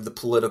conception of the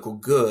political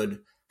good,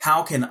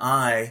 how can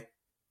I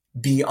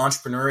be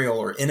entrepreneurial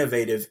or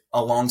innovative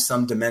along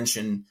some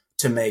dimension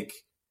to make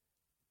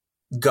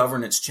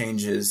governance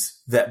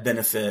changes that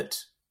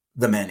benefit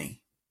the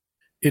many?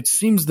 It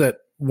seems that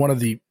one of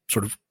the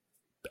sort of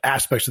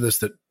aspects of this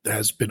that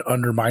has been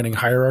undermining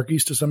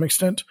hierarchies to some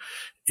extent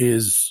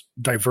is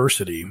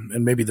diversity.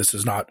 And maybe this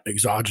is not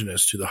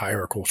exogenous to the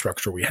hierarchical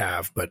structure we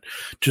have, but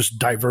just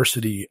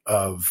diversity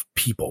of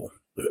people.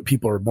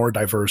 People are more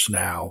diverse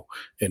now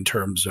in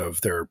terms of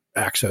their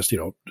access.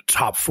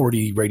 Top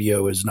 40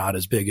 radio is not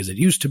as big as it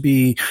used to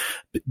be.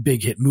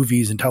 Big hit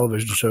movies and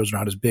television shows are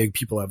not as big.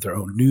 People have their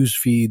own news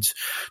feeds.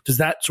 Does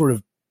that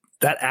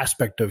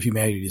aspect of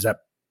humanity, does that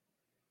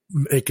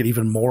make it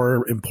even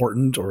more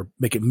important or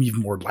make it even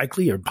more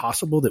likely or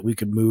possible that we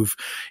could move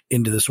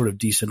into this sort of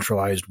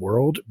decentralized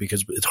world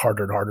because it's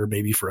harder and harder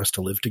maybe for us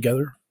to live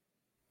together?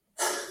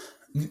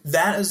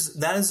 That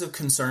is a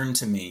concern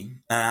to me,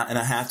 and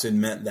I have to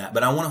admit that.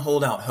 But I want to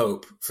hold out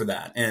hope for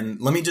that. And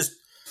let me just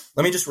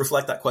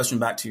reflect that question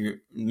back to you,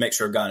 make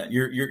sure I got it.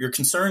 Your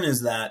concern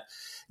is that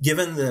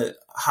given the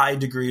high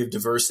degree of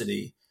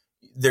diversity,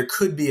 there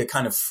could be a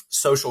kind of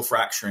social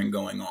fracturing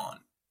going on.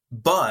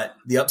 But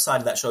the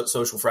upside of that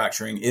social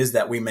fracturing is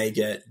that we may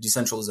get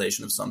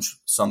decentralization of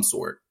some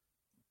sort.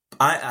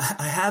 I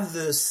have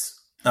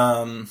this,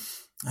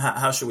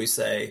 how should we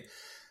say,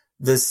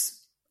 this.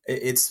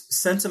 It's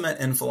sentiment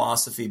and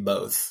philosophy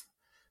both,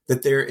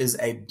 that there is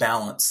a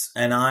balance.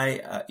 And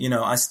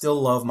I still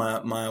love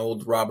my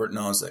old Robert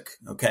Nozick.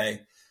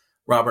 Okay.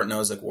 Robert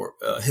Nozick,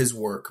 his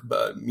work,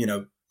 but,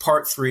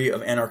 part 3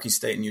 of Anarchy,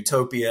 State and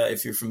Utopia,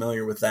 if you're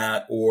familiar with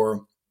that,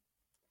 or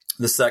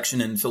the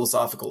section in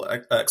Philosophical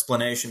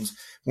Explanations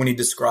when he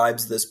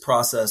describes this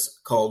process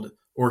called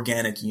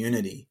organic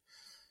unity.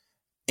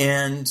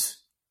 And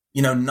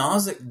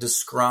Nozick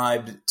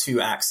described 2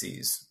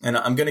 axes, and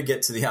I'm going to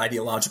get to the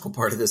ideological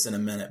part of this in a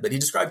minute, but he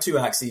described 2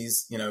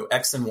 axes,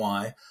 X and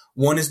Y.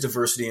 One is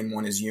diversity and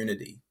one is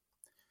unity.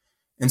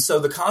 And so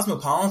the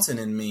cosmopolitan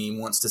in me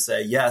wants to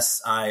say,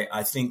 yes,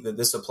 I think that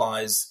this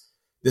applies,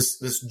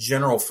 this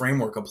general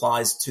framework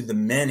applies to the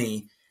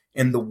many,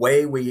 and the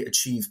way we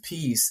achieve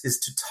peace is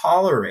to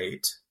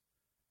tolerate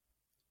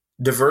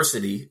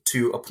diversity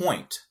to a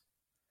point.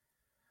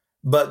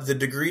 But the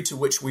degree to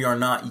which we are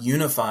not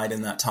unified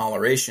in that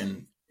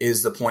toleration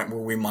is the point where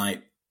we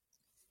might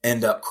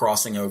end up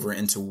crossing over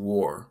into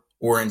war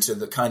or into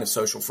the kind of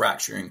social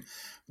fracturing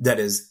that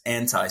is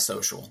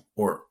antisocial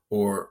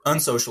or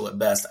unsocial at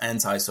best,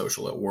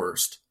 antisocial at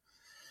worst.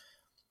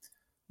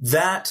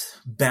 That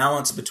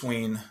balance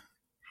between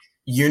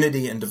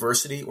unity and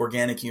diversity,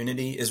 organic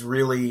unity, is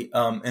really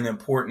an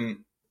important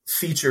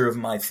feature of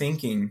my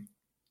thinking.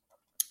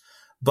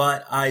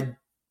 But I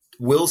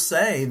will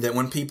say that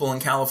when people in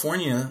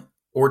California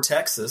or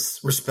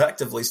Texas,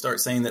 respectively, start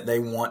saying that they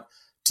want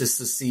to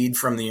secede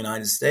from the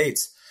United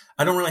States,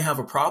 I don't really have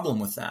a problem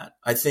with that.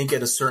 I think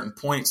at a certain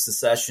point,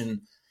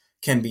 secession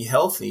can be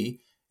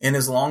healthy. And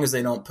as long as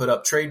they don't put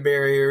up trade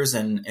barriers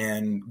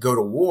and go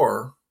to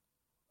war,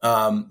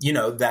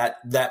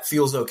 that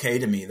feels okay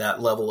to me,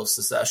 that level of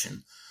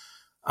secession.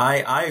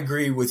 I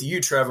agree with you,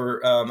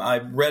 Trevor. I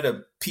read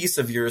a piece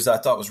of yours I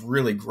thought was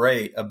really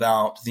great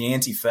about the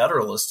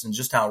anti-federalists and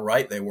just how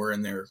right they were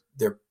in their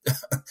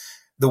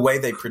the way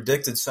they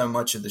predicted so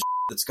much of the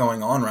that's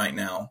going on right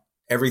now.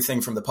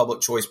 Everything from the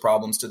public choice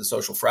problems to the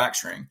social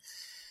fracturing.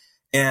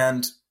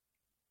 And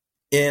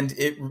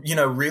it,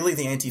 really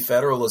the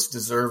anti-federalists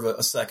deserve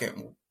a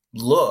second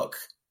look.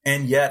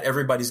 And yet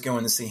everybody's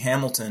going to see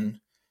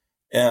Hamilton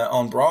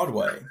on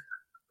Broadway.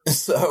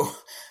 So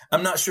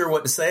I'm not sure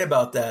what to say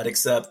about that,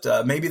 except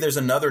maybe there's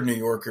another New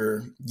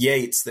Yorker,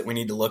 Yeats, that we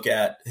need to look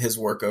at his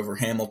work over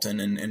Hamilton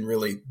and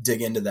really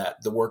dig into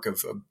that, the work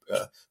of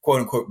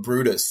quote unquote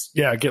Brutus.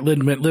 Yeah, get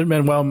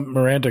Lin-Manuel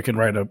Miranda can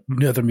write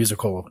another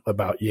musical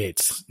about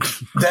Yeats.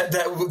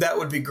 that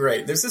would be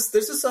great. There's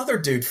this other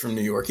dude from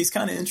New York. He's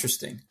kind of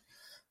interesting.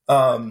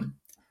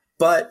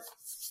 But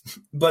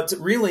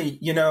really,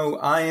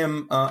 I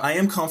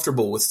am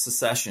comfortable with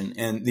secession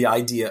and the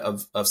idea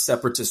of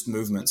separatist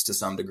movements to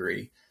some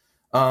degree.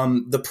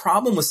 The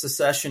problem with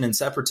secession and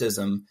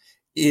separatism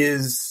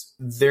is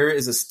there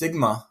is a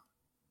stigma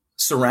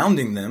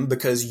surrounding them,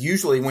 because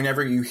usually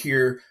whenever you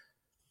hear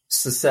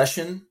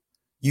secession,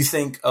 you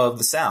think of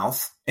the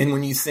South. And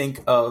when you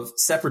think of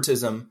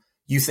separatism,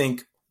 you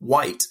think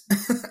white.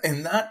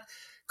 And that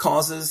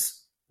causes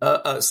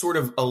a sort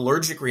of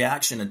allergic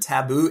reaction, a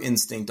taboo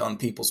instinct on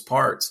people's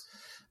parts.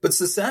 But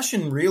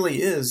secession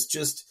really is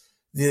just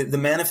the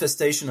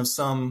manifestation of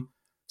some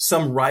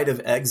rite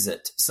of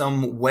exit,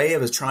 some way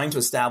of trying to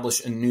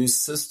establish a new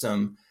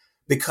system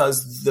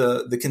because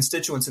the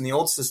constituents in the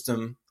old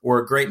system, or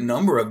a great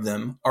number of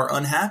them, are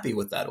unhappy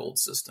with that old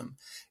system.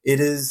 It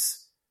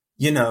is,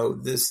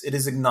 it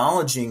is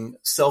acknowledging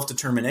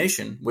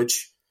self-determination,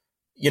 which,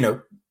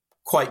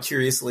 quite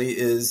curiously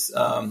is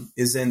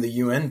in the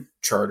UN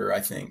Charter,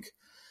 I think.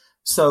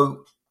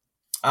 So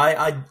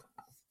I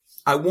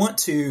want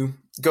to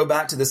go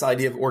back to this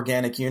idea of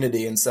organic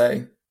unity and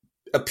say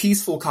a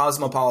peaceful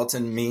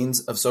cosmopolitan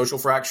means of social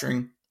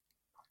fracturing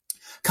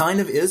kind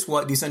of is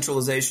what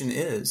decentralization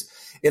is.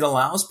 It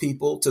allows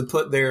people to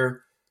put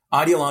their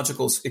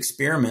ideological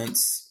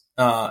experiments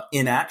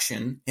in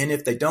action. And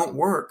if they don't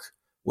work,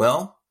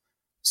 well,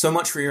 so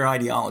much for your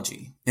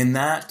ideology. And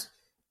that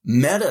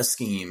meta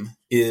scheme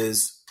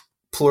is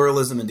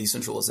pluralism and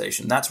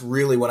decentralization. That's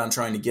really what I'm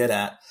trying to get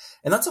at.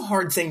 And that's a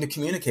hard thing to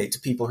communicate to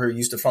people who are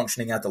used to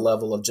functioning at the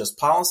level of just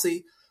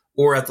policy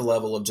or at the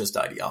level of just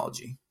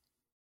ideology.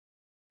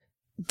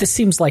 This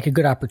seems like a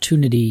good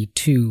opportunity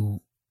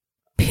to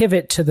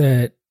pivot to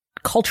the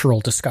cultural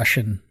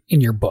discussion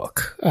in your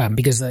book,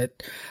 because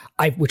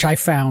which I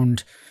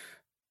found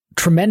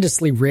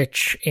tremendously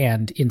rich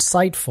and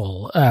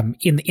insightful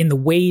in the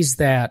ways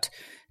that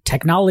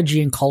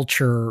technology and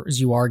culture, as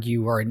you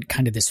argue, are in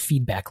kind of this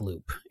feedback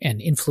loop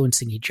and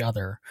influencing each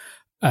other.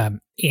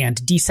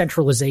 And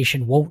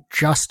decentralization won't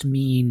just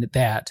mean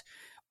that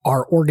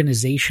our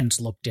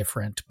organizations look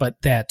different,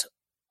 but that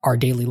our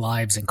daily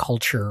lives and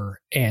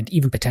culture and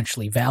even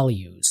potentially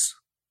values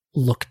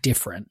look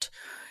different.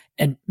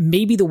 And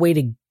maybe the way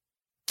to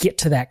get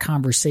to that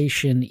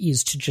conversation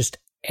is to just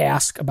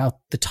ask about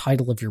the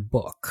title of your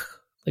book.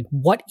 Like,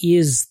 what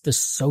is the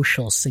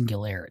social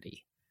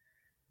singularity?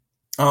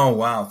 Oh,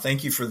 wow.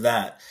 Thank you for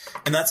that.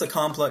 And that's a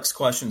complex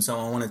question, so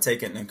I want to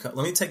take it. Let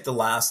me take the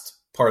last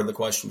part of the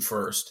question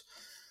first.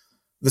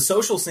 The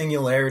social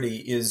singularity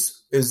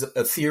is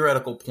a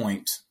theoretical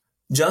point,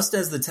 just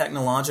as the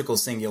technological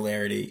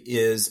singularity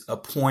is a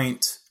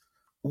point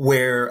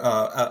where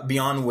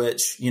beyond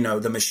which,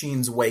 the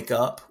machines wake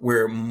up,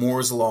 where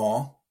Moore's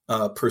law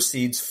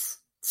proceeds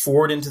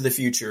forward into the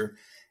future.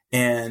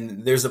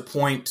 And there's a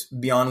point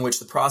beyond which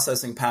the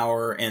processing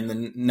power and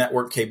the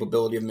network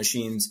capability of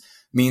machines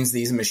means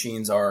these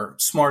machines are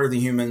smarter than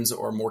humans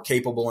or more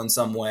capable in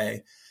some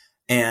way.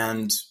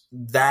 And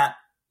that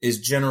is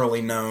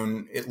generally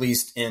known, at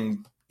least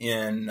in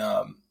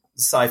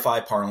sci-fi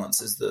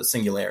parlance, as the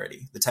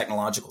singularity, the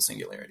technological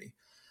singularity.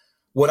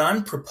 What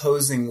I'm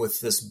proposing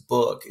with this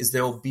book is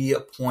there will be a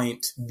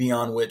point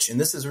beyond which, and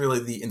this is really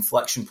the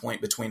inflection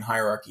point between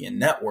hierarchy and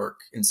network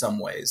in some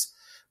ways,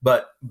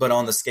 but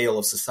on the scale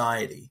of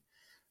society,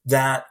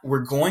 that we're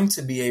going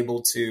to be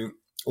able to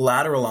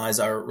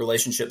lateralize our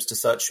relationships to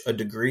such a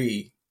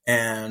degree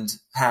and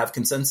have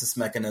consensus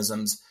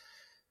mechanisms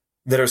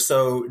that are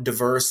so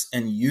diverse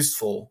and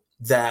useful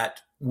that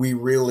we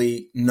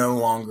really no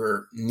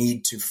longer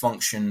need to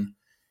function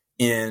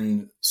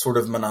in sort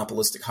of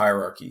monopolistic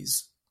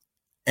hierarchies,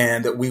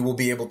 and that we will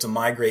be able to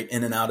migrate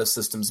in and out of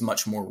systems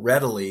much more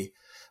readily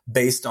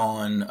based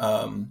on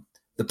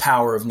the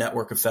power of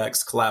network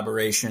effects,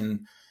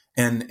 collaboration,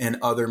 and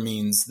other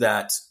means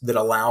that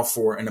allow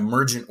for an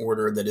emergent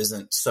order that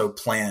isn't so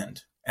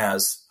planned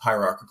as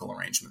hierarchical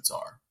arrangements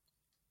are.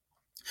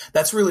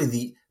 That's really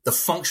the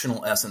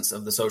functional essence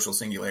of the social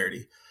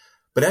singularity.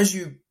 But as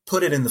you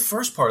put it in the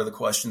first part of the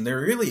question, there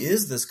really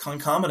is this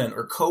concomitant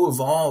or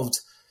co-evolved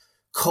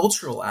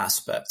cultural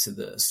aspect to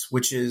this,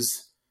 which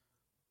is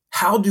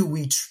how do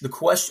we, the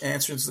question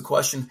answers the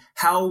question,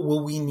 how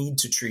will we need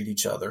to treat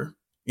each other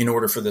in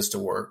order for this to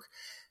work?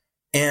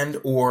 And,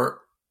 or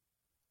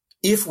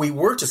if we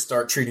were to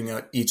start treating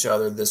each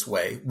other this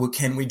way,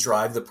 can we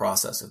drive the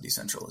process of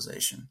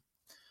decentralization?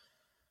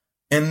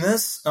 And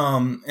this,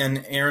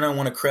 and Aaron, I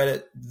want to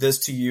credit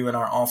this to you in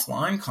our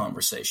offline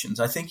conversations.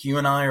 I think you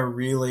and I are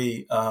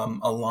really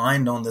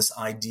aligned on this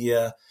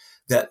idea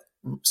that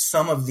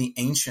some of the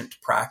ancient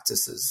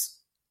practices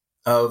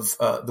of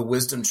the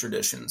wisdom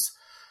traditions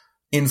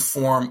can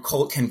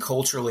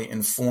culturally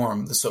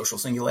inform the social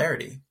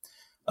singularity.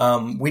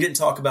 We didn't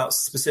talk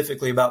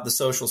specifically about the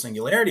social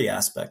singularity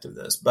aspect of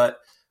this, but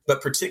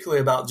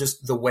particularly about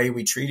just the way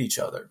we treat each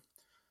other.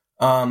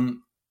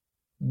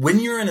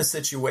 When you're in a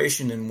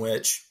situation in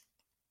which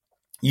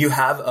you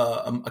have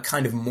a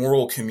kind of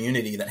moral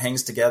community that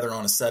hangs together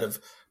on a set of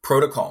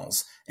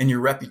protocols and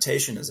your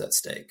reputation is at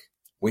stake,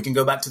 we can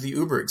go back to the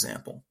Uber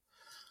example.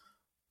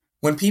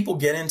 When people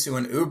get into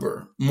an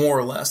Uber, more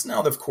or less,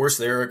 now, of course,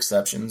 there are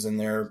exceptions, and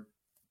there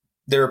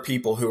are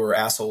people who are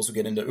assholes who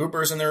get into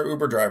Ubers, and there are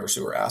Uber drivers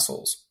who are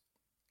assholes.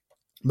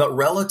 But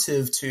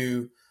relative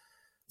to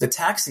the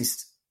taxi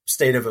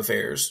state of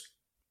affairs,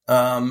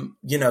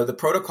 the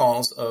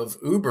protocols of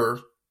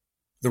Uber,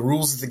 the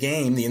rules of the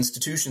game, the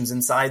institutions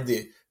inside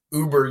the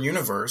Uber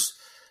universe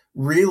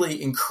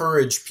really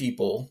encourage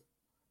people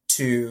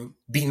to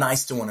be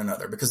nice to one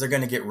another because they're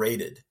going to get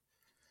rated.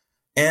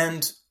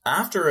 And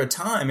after a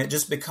time, it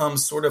just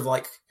becomes sort of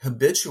like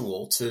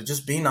habitual to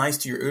just be nice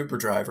to your Uber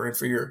driver and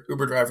for your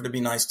Uber driver to be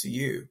nice to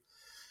you.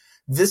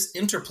 This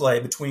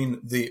interplay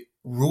between the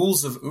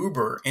rules of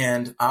Uber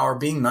and our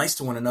being nice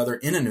to one another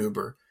in an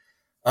Uber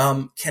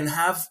can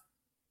have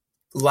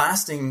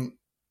lasting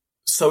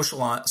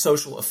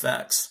social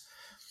effects.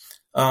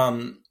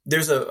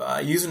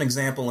 I use an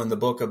example in the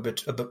book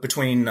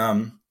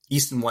between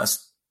East and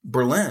West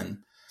Berlin.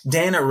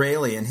 Dan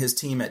Ariely and his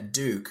team at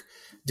Duke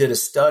did a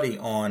study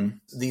on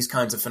these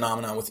kinds of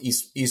phenomena with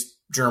East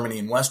Germany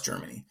and West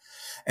Germany.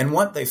 And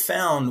what they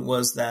found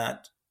was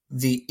that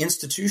the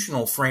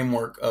institutional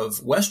framework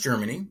of West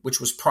Germany,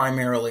 which was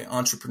primarily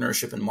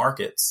entrepreneurship and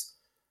markets,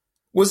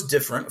 was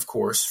different, of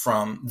course,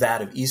 from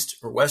that of East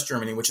or West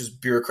Germany, which is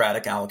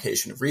bureaucratic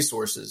allocation of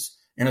resources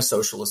in a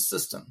socialist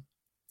system.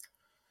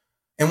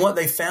 And what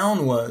they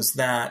found was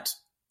that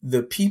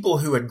the people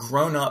who had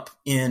grown up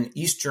in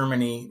East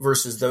Germany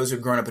versus those who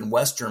had grown up in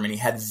West Germany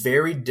had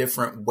very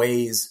different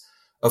ways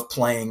of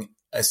playing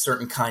a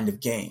certain kind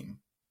of game.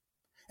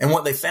 And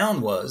what they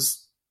found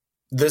was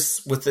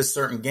with this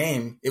certain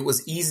game, it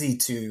was easy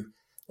to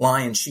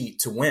lie and cheat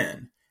to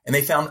win. And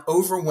they found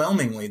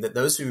overwhelmingly that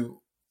those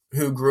who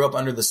grew up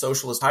under the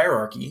socialist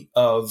hierarchy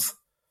of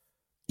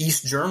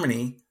East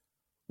Germany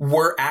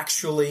were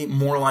actually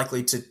more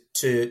likely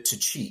to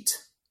cheat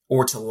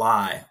or to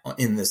lie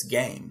in this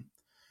game.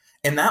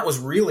 And that was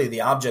really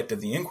the object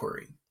of the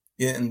inquiry.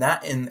 And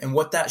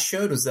what that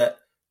showed was that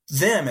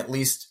them, at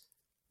least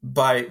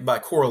by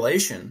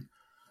correlation,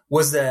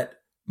 was that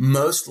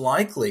most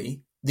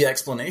likely the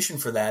explanation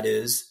for that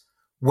is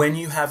when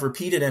you have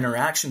repeated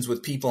interactions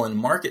with people in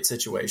market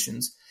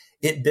situations,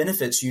 it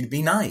benefits you to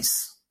be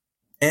nice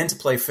and to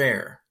play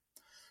fair.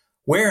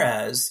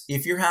 Whereas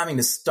if you're having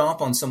to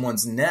stomp on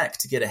someone's neck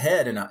to get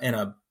ahead in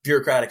a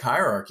bureaucratic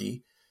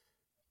hierarchy,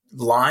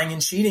 lying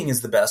and cheating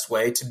is the best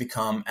way to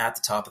become at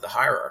the top of the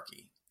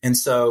hierarchy. And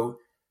so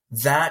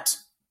that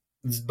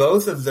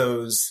both of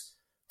those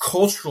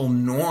cultural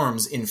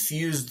norms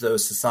infused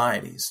those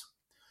societies.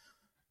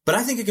 But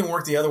I think it can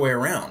work the other way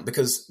around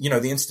because,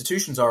 the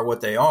institutions are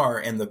what they are.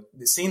 And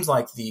it seems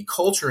like the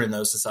culture in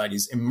those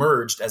societies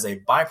emerged as a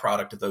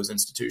byproduct of those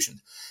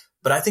institutions.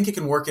 But I think it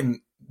can work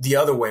in the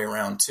other way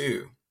around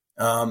too.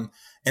 And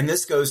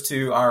this goes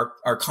to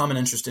our common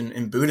interest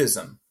in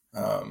Buddhism,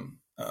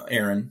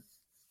 Aaron.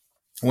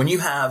 When you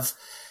have,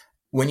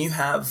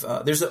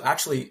 there's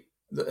actually,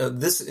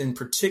 this in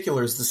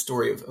particular is the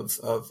story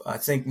of I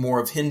think more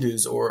of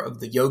Hindus or of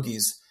the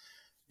yogis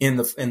in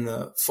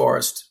the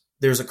forest.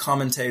 There's a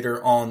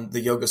commentator on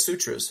the Yoga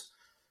Sutras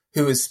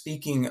who is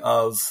speaking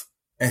of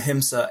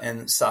ahimsa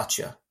and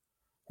satya,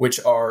 which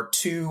are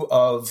two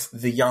of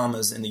the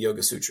yamas in the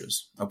Yoga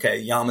Sutras.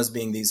 Okay, yamas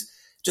being these,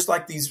 just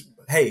like these,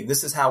 hey,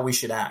 this is how we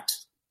should act.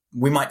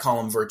 We might call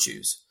them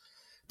virtues.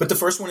 But the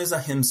first one is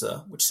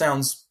ahimsa, which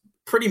sounds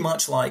pretty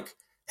much like,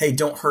 hey,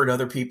 don't hurt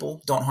other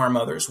people, don't harm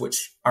others,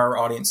 which our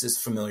audience is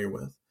familiar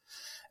with.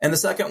 And the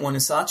second one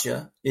is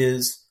satya,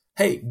 is,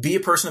 hey, be a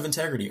person of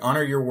integrity,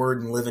 honor your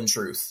word and live in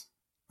truth.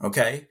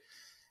 Okay.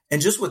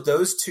 And just with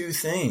those two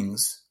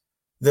things,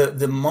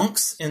 the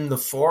monks in the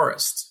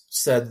forest,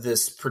 said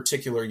this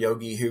particular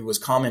yogi who was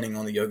commenting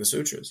on the Yoga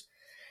Sutras,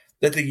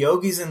 that the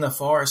yogis in the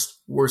forest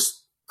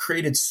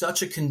created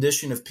such a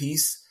condition of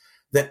peace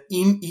that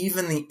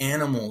even the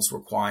animals were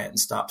quiet and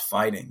stopped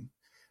fighting.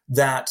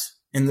 That,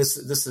 and this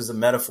is a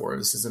metaphor,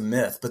 this is a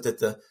myth, but that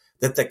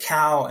the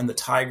cow and the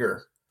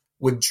tiger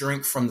would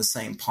drink from the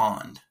same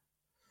pond.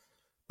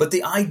 But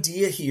the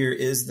idea here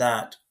is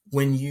that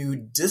when you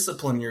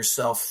discipline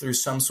yourself through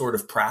some sort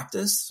of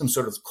practice, some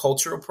sort of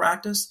cultural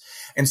practice,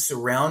 and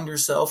surround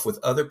yourself with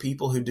other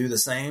people who do the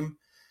same,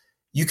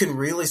 you can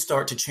really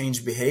start to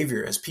change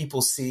behavior as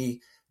people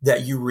see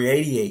that you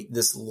radiate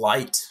this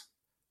light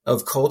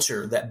of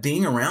culture, that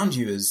being around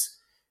you is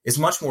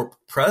much more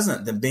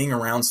present than being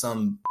around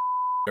some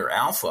or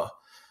alpha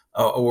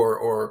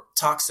or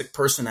toxic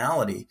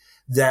personality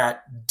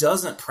that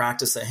doesn't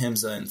practice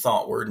ahimsa in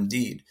thought, word, and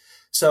deed.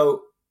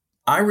 So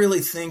I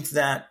really think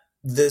that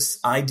this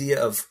idea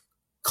of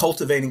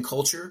cultivating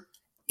culture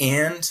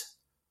and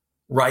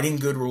writing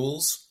good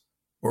rules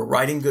or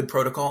writing good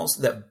protocols,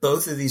 that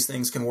both of these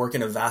things can work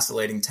in a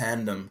vacillating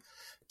tandem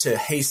to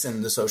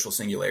hasten the social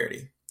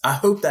singularity. I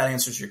hope that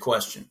answers your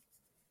question.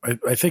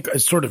 I think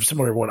it's sort of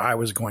similar to what I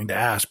was going to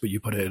ask, but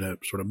you put it in a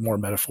sort of more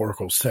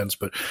metaphorical sense.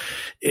 But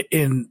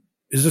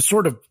is it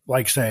sort of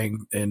like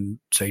saying in,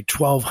 say,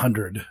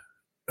 1200,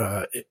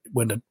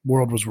 when the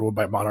world was ruled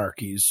by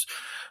monarchies,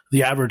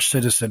 the average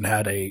citizen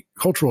had a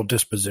cultural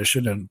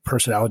disposition and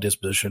personality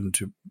disposition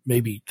to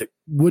maybe that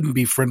wouldn't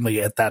be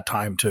friendly at that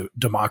time to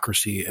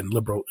democracy and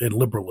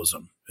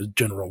liberalism as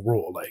general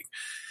rule, like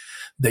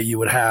that you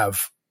would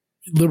have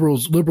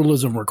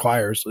liberalism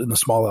requires, in the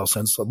small L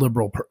sense, a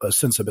liberal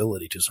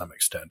sensibility to some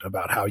extent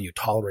about how you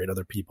tolerate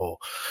other people.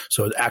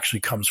 So it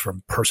actually comes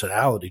from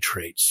personality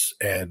traits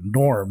and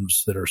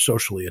norms that are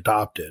socially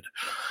adopted.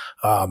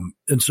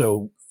 And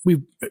so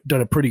we've done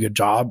a pretty good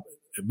job,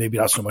 maybe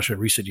not so much in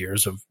recent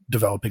years, of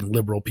developing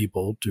liberal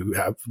people to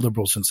have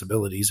liberal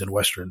sensibilities in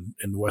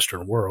the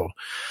Western world.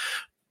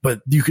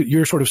 But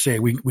you're sort of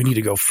saying we need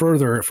to go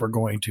further if we're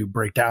going to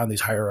break down these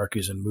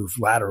hierarchies and move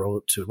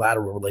lateral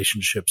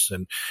relationships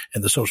and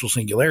the social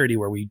singularity,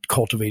 where we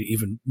cultivate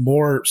even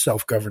more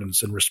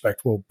self-governance and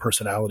respectable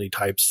personality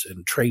types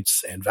and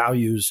traits and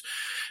values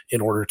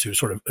in order to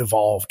sort of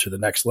evolve to the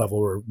next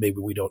level, where maybe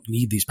we don't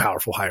need these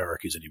powerful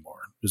hierarchies anymore.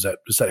 Is that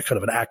kind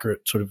of an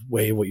accurate sort of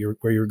way where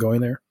you're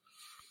going there?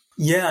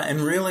 Yeah, and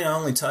really I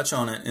only touch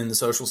on it in the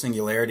social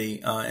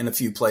singularity in a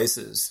few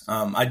places.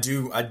 I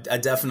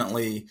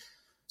definitely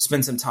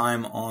spend some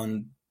time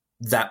on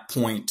that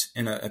point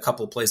in a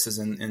couple of places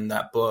in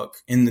that book.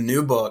 In the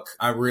new book,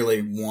 I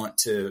really want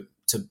to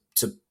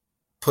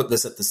put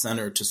this at the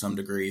center to some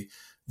degree,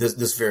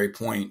 this very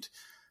point,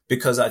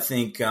 because I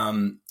think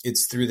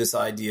it's through this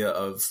idea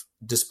of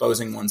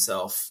disposing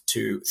oneself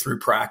through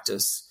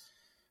practice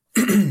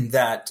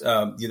that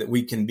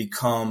we can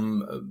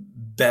become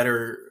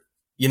better.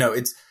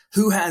 It's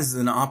who has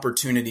an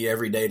opportunity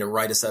every day to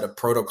write a set of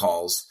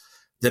protocols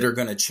that are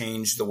going to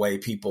change the way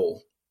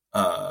people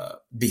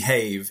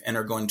behave and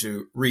are going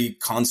to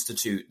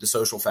reconstitute the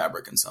social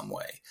fabric in some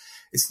way.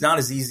 It's not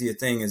as easy a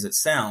thing as it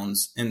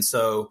sounds. And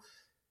so,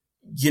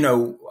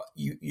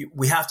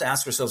 we have to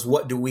ask ourselves,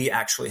 what do we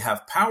actually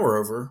have power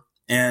over?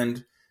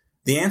 And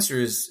the answer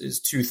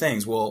is two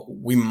things. Well,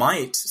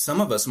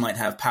 some of us might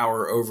have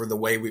power over the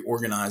way we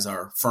organize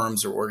our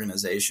firms or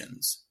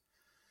organizations.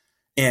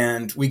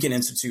 And we can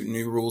institute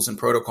new rules and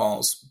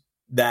protocols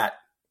that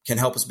can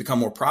help us become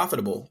more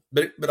profitable,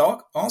 but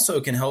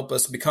also can help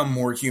us become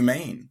more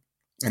humane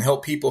and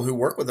help people who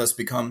work with us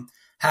become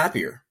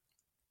happier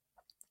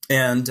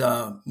and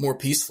more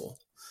peaceful.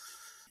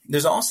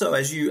 There's also,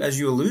 as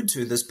you allude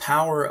to, this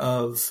power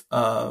of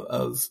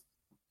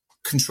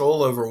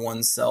control over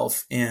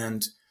oneself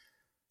and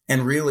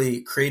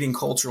really creating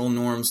cultural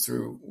norms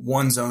through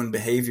one's own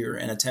behavior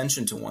and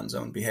attention to one's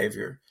own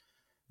behavior,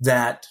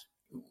 that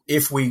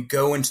if we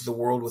go into the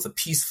world with a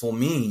peaceful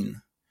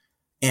mien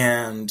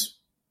and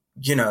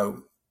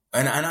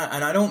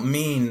I don't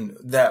mean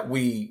that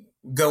we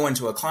go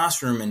into a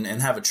classroom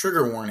and have a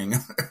trigger warning.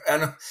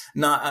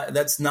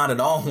 That's not at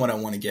all what I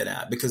want to get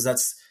at, because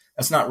that's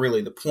not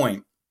really the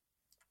point.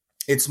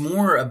 It's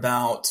more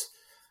about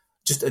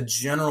just a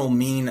general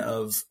mien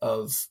of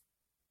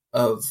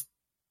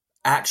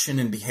action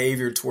and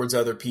behavior towards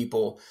other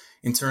people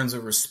in terms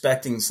of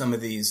respecting some of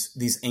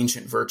these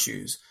ancient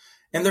virtues.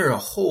 And there are a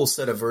whole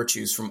set of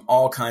virtues from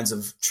all kinds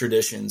of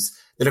traditions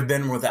that have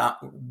been with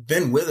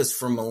us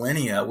for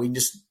millennia. We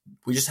just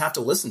have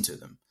to listen to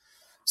them.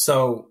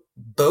 So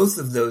both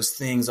of those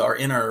things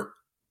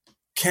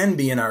can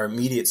be in our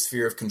immediate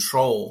sphere of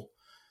control.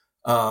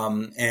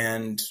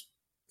 And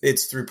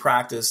it's through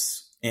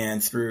practice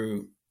and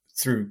through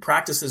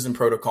practices and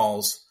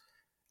protocols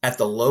at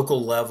the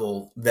local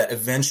level that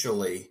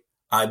eventually,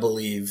 I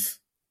believe,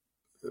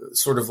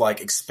 sort of like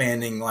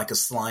expanding like a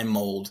slime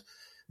mold,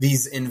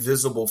 these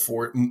invisible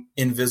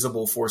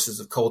forces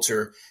of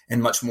culture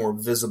and much more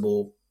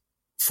visible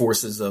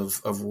forces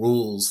of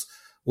rules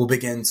will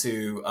begin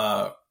to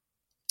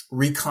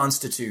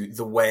reconstitute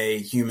the way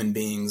human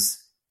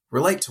beings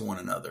relate to one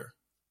another.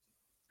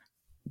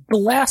 The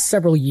last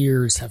several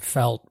years have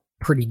felt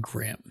pretty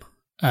grim.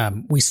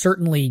 We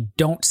certainly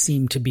don't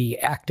seem to be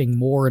acting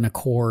more in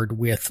accord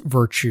with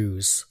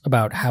virtues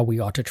about how we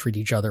ought to treat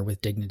each other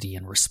with dignity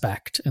and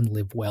respect and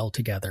live well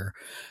together.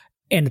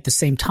 And at the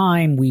same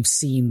time, we've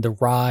seen the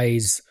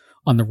rise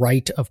on the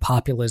right of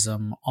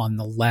populism, on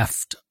the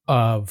left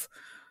of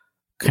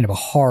kind of a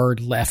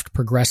hard left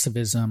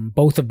progressivism,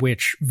 both of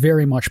which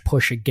very much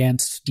push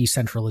against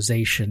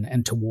decentralization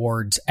and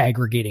towards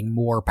aggregating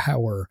more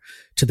power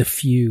to the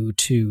few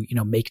to,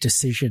 make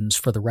decisions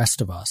for the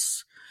rest of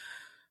us.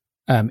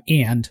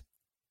 And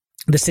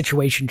the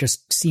situation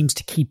just seems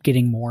to keep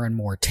getting more and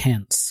more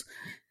tense.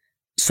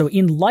 So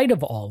in light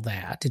of all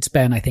that, it's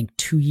been, I think,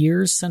 2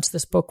 years since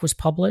this book was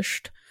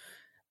published.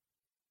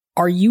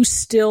 Are you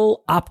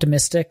still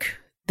optimistic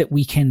that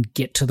we can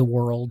get to the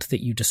world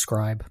that you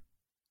describe?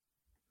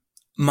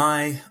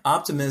 My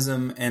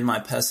optimism and my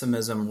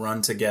pessimism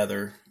run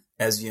together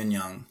as yin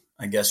yang,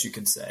 I guess you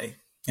could say.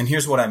 And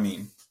here's what I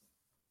mean.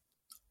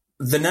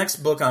 The next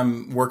book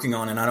I'm working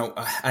on, and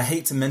I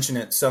hate to mention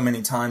it so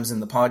many times in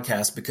the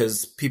podcast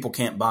because people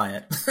can't buy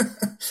it,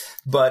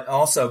 but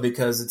also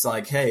because it's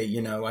like, hey,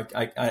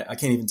 I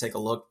can't even take a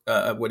look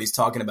at what he's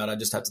talking about. I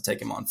just have to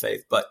take him on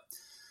faith. But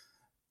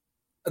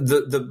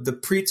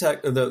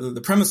the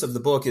premise of the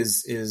book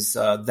is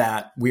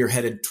that we are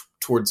headed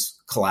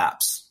towards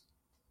collapse,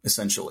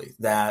 essentially.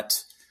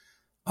 That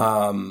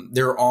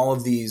there are all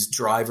of these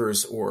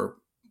drivers or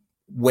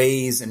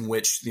ways in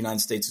which the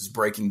United States is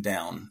breaking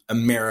down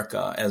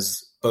America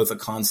as both a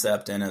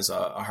concept and as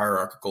a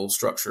hierarchical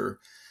structure,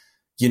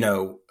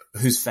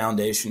 whose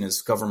foundation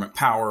is government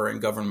power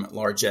and government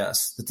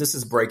largesse, that this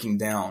is breaking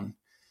down.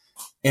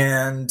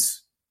 And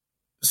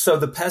so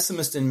the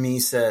pessimist in me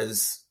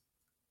says,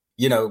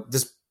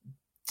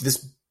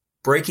 this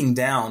breaking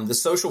down, the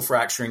social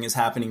fracturing is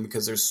happening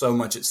because there's so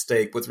much at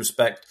stake with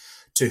respect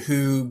to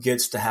who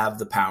gets to have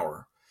the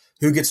power,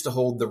 who gets to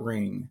hold the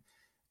ring.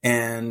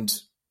 And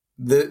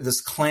this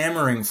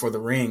clamoring for the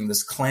ring,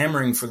 this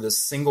clamoring for this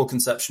single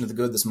conception of the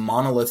good, this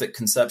monolithic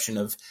conception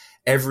of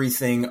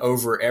everything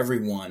over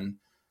everyone,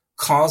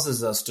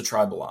 causes us to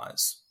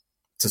tribalize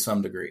to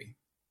some degree.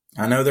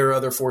 I know there are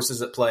other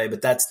forces at play,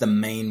 but that's the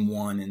main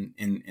one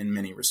in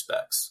many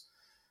respects.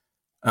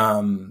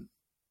 And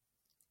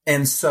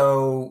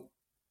so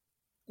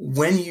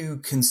when you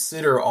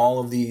consider all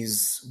of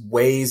these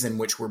ways in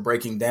which we're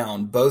breaking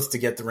down, both to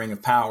get the ring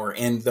of power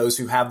and those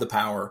who have the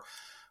power,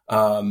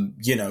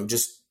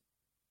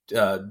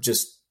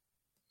 just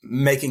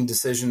making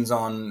decisions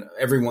on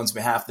everyone's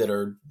behalf that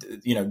are,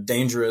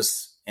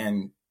 dangerous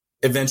and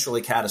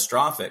eventually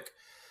catastrophic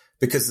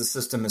because the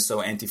system is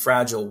so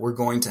anti-fragile, we're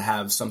going to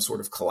have some sort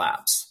of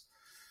collapse.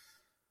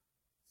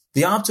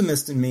 The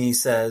optimist in me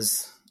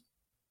says,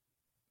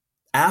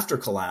 after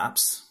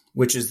collapse,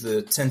 which is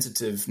the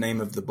tentative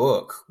name of the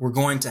book, we're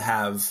going to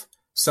have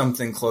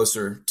something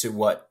closer to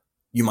what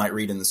you might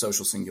read in The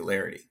Social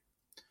Singularity.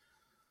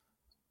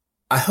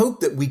 I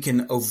hope that we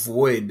can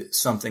avoid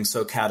something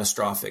so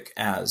catastrophic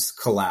as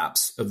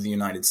collapse of the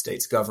United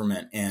States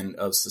government and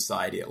of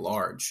society at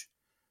large.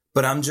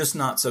 But I'm just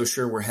not so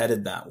sure we're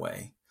headed that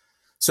way.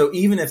 So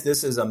even if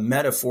this is a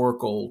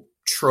metaphorical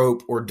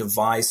trope or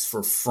device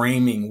for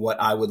framing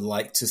what I would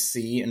like to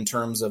see in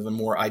terms of a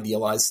more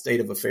idealized state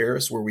of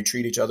affairs where we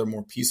treat each other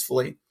more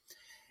peacefully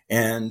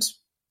and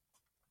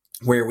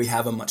where we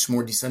have a much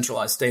more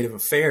decentralized state of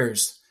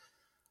affairs,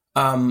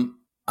 I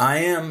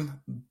am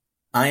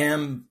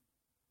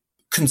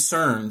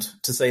concerned,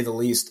 to say the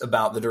least,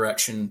 about the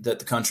direction that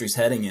the country's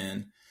heading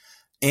in.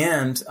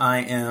 And I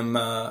am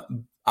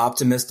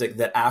optimistic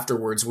that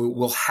afterwards we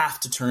will have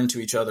to turn to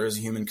each other as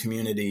a human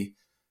community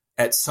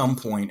at some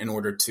point in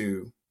order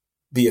to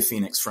be a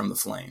phoenix from the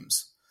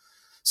flames.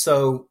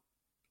 So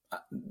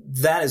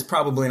that is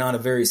probably not a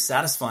very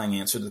satisfying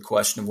answer to the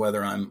question of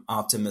whether I'm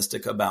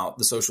optimistic about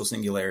the social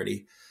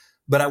singularity.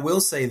 But I will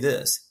say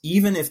this,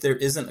 even if there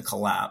isn't a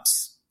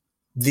collapse,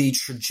 the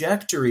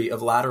trajectory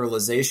of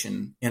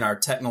lateralization in our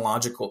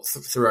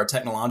through our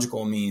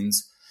technological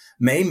means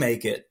may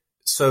make it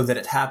so that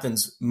it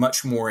happens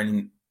much more in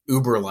an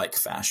Uber-like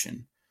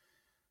fashion,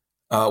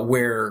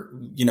 where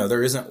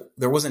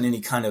there wasn't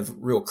any kind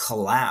of real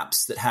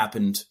collapse that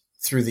happened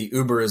through the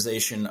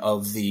Uberization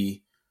of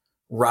the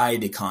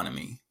ride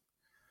economy.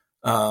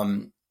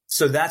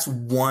 So that's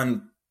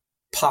one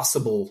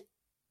possible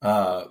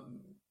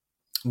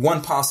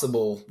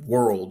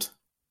world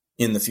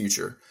in the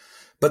future.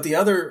 But the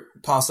other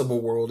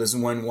possible world is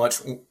one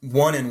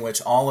in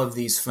which all of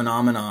these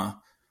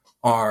phenomena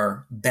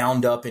are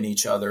bound up in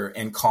each other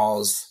and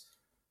cause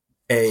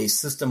a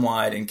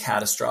system-wide and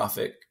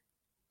catastrophic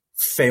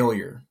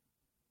failure.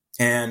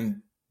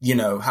 And,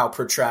 how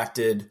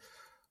protracted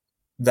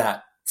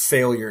that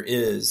failure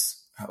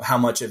is, how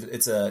much of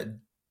it's a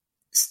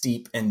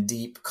steep and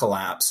deep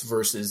collapse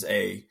versus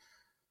a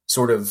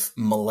sort of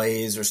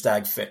malaise or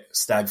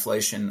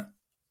stagflation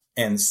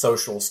and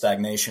social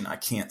stagnation, I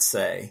can't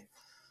say.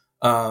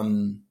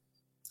 That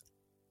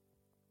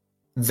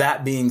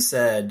being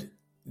said,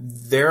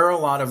 there are a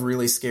lot of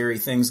really scary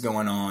things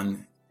going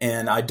on,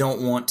 and I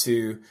don't want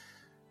to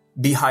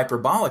be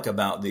hyperbolic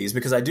about these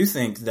because I do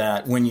think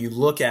that when you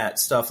look at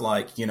stuff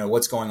like,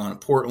 what's going on in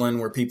Portland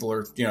where people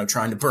are,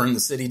 trying to burn the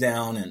city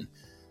down and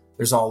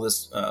there's all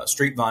this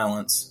street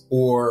violence,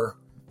 or,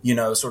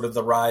 sort of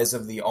the rise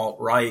of the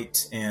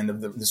alt-right and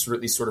of this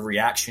sort of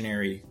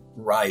reactionary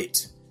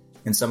right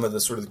and some of the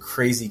sort of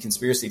crazy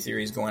conspiracy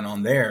theories going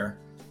on there,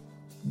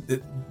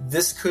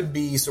 this could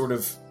be sort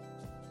of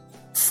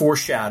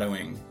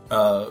foreshadowing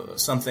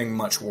something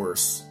much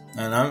worse.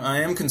 And I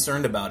am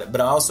concerned about it,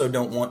 but I also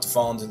don't want to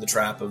fall into the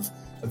trap of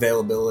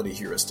availability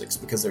heuristics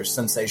because there's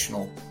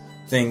sensational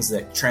things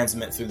that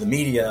transmit through the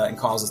media and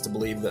cause us to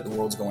believe that the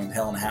world's going to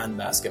hell in a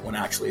handbasket when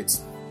actually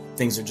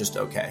things are just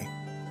okay.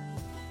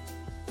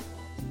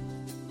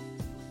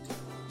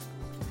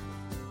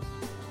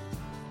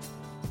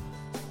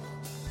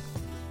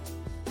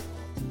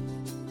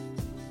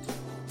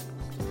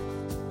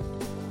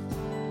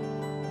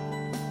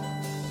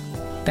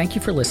 Thank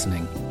you for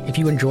listening. If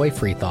you enjoy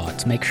Free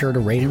Thoughts, make sure to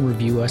rate and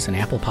review us in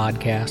Apple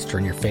Podcasts or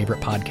in your favorite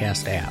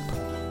podcast app.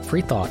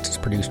 Free Thoughts is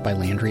produced by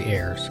Landry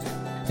Ayers.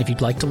 If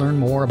you'd like to learn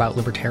more about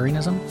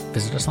libertarianism,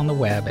 visit us on the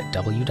web at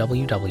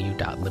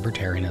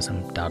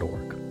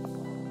www.libertarianism.org.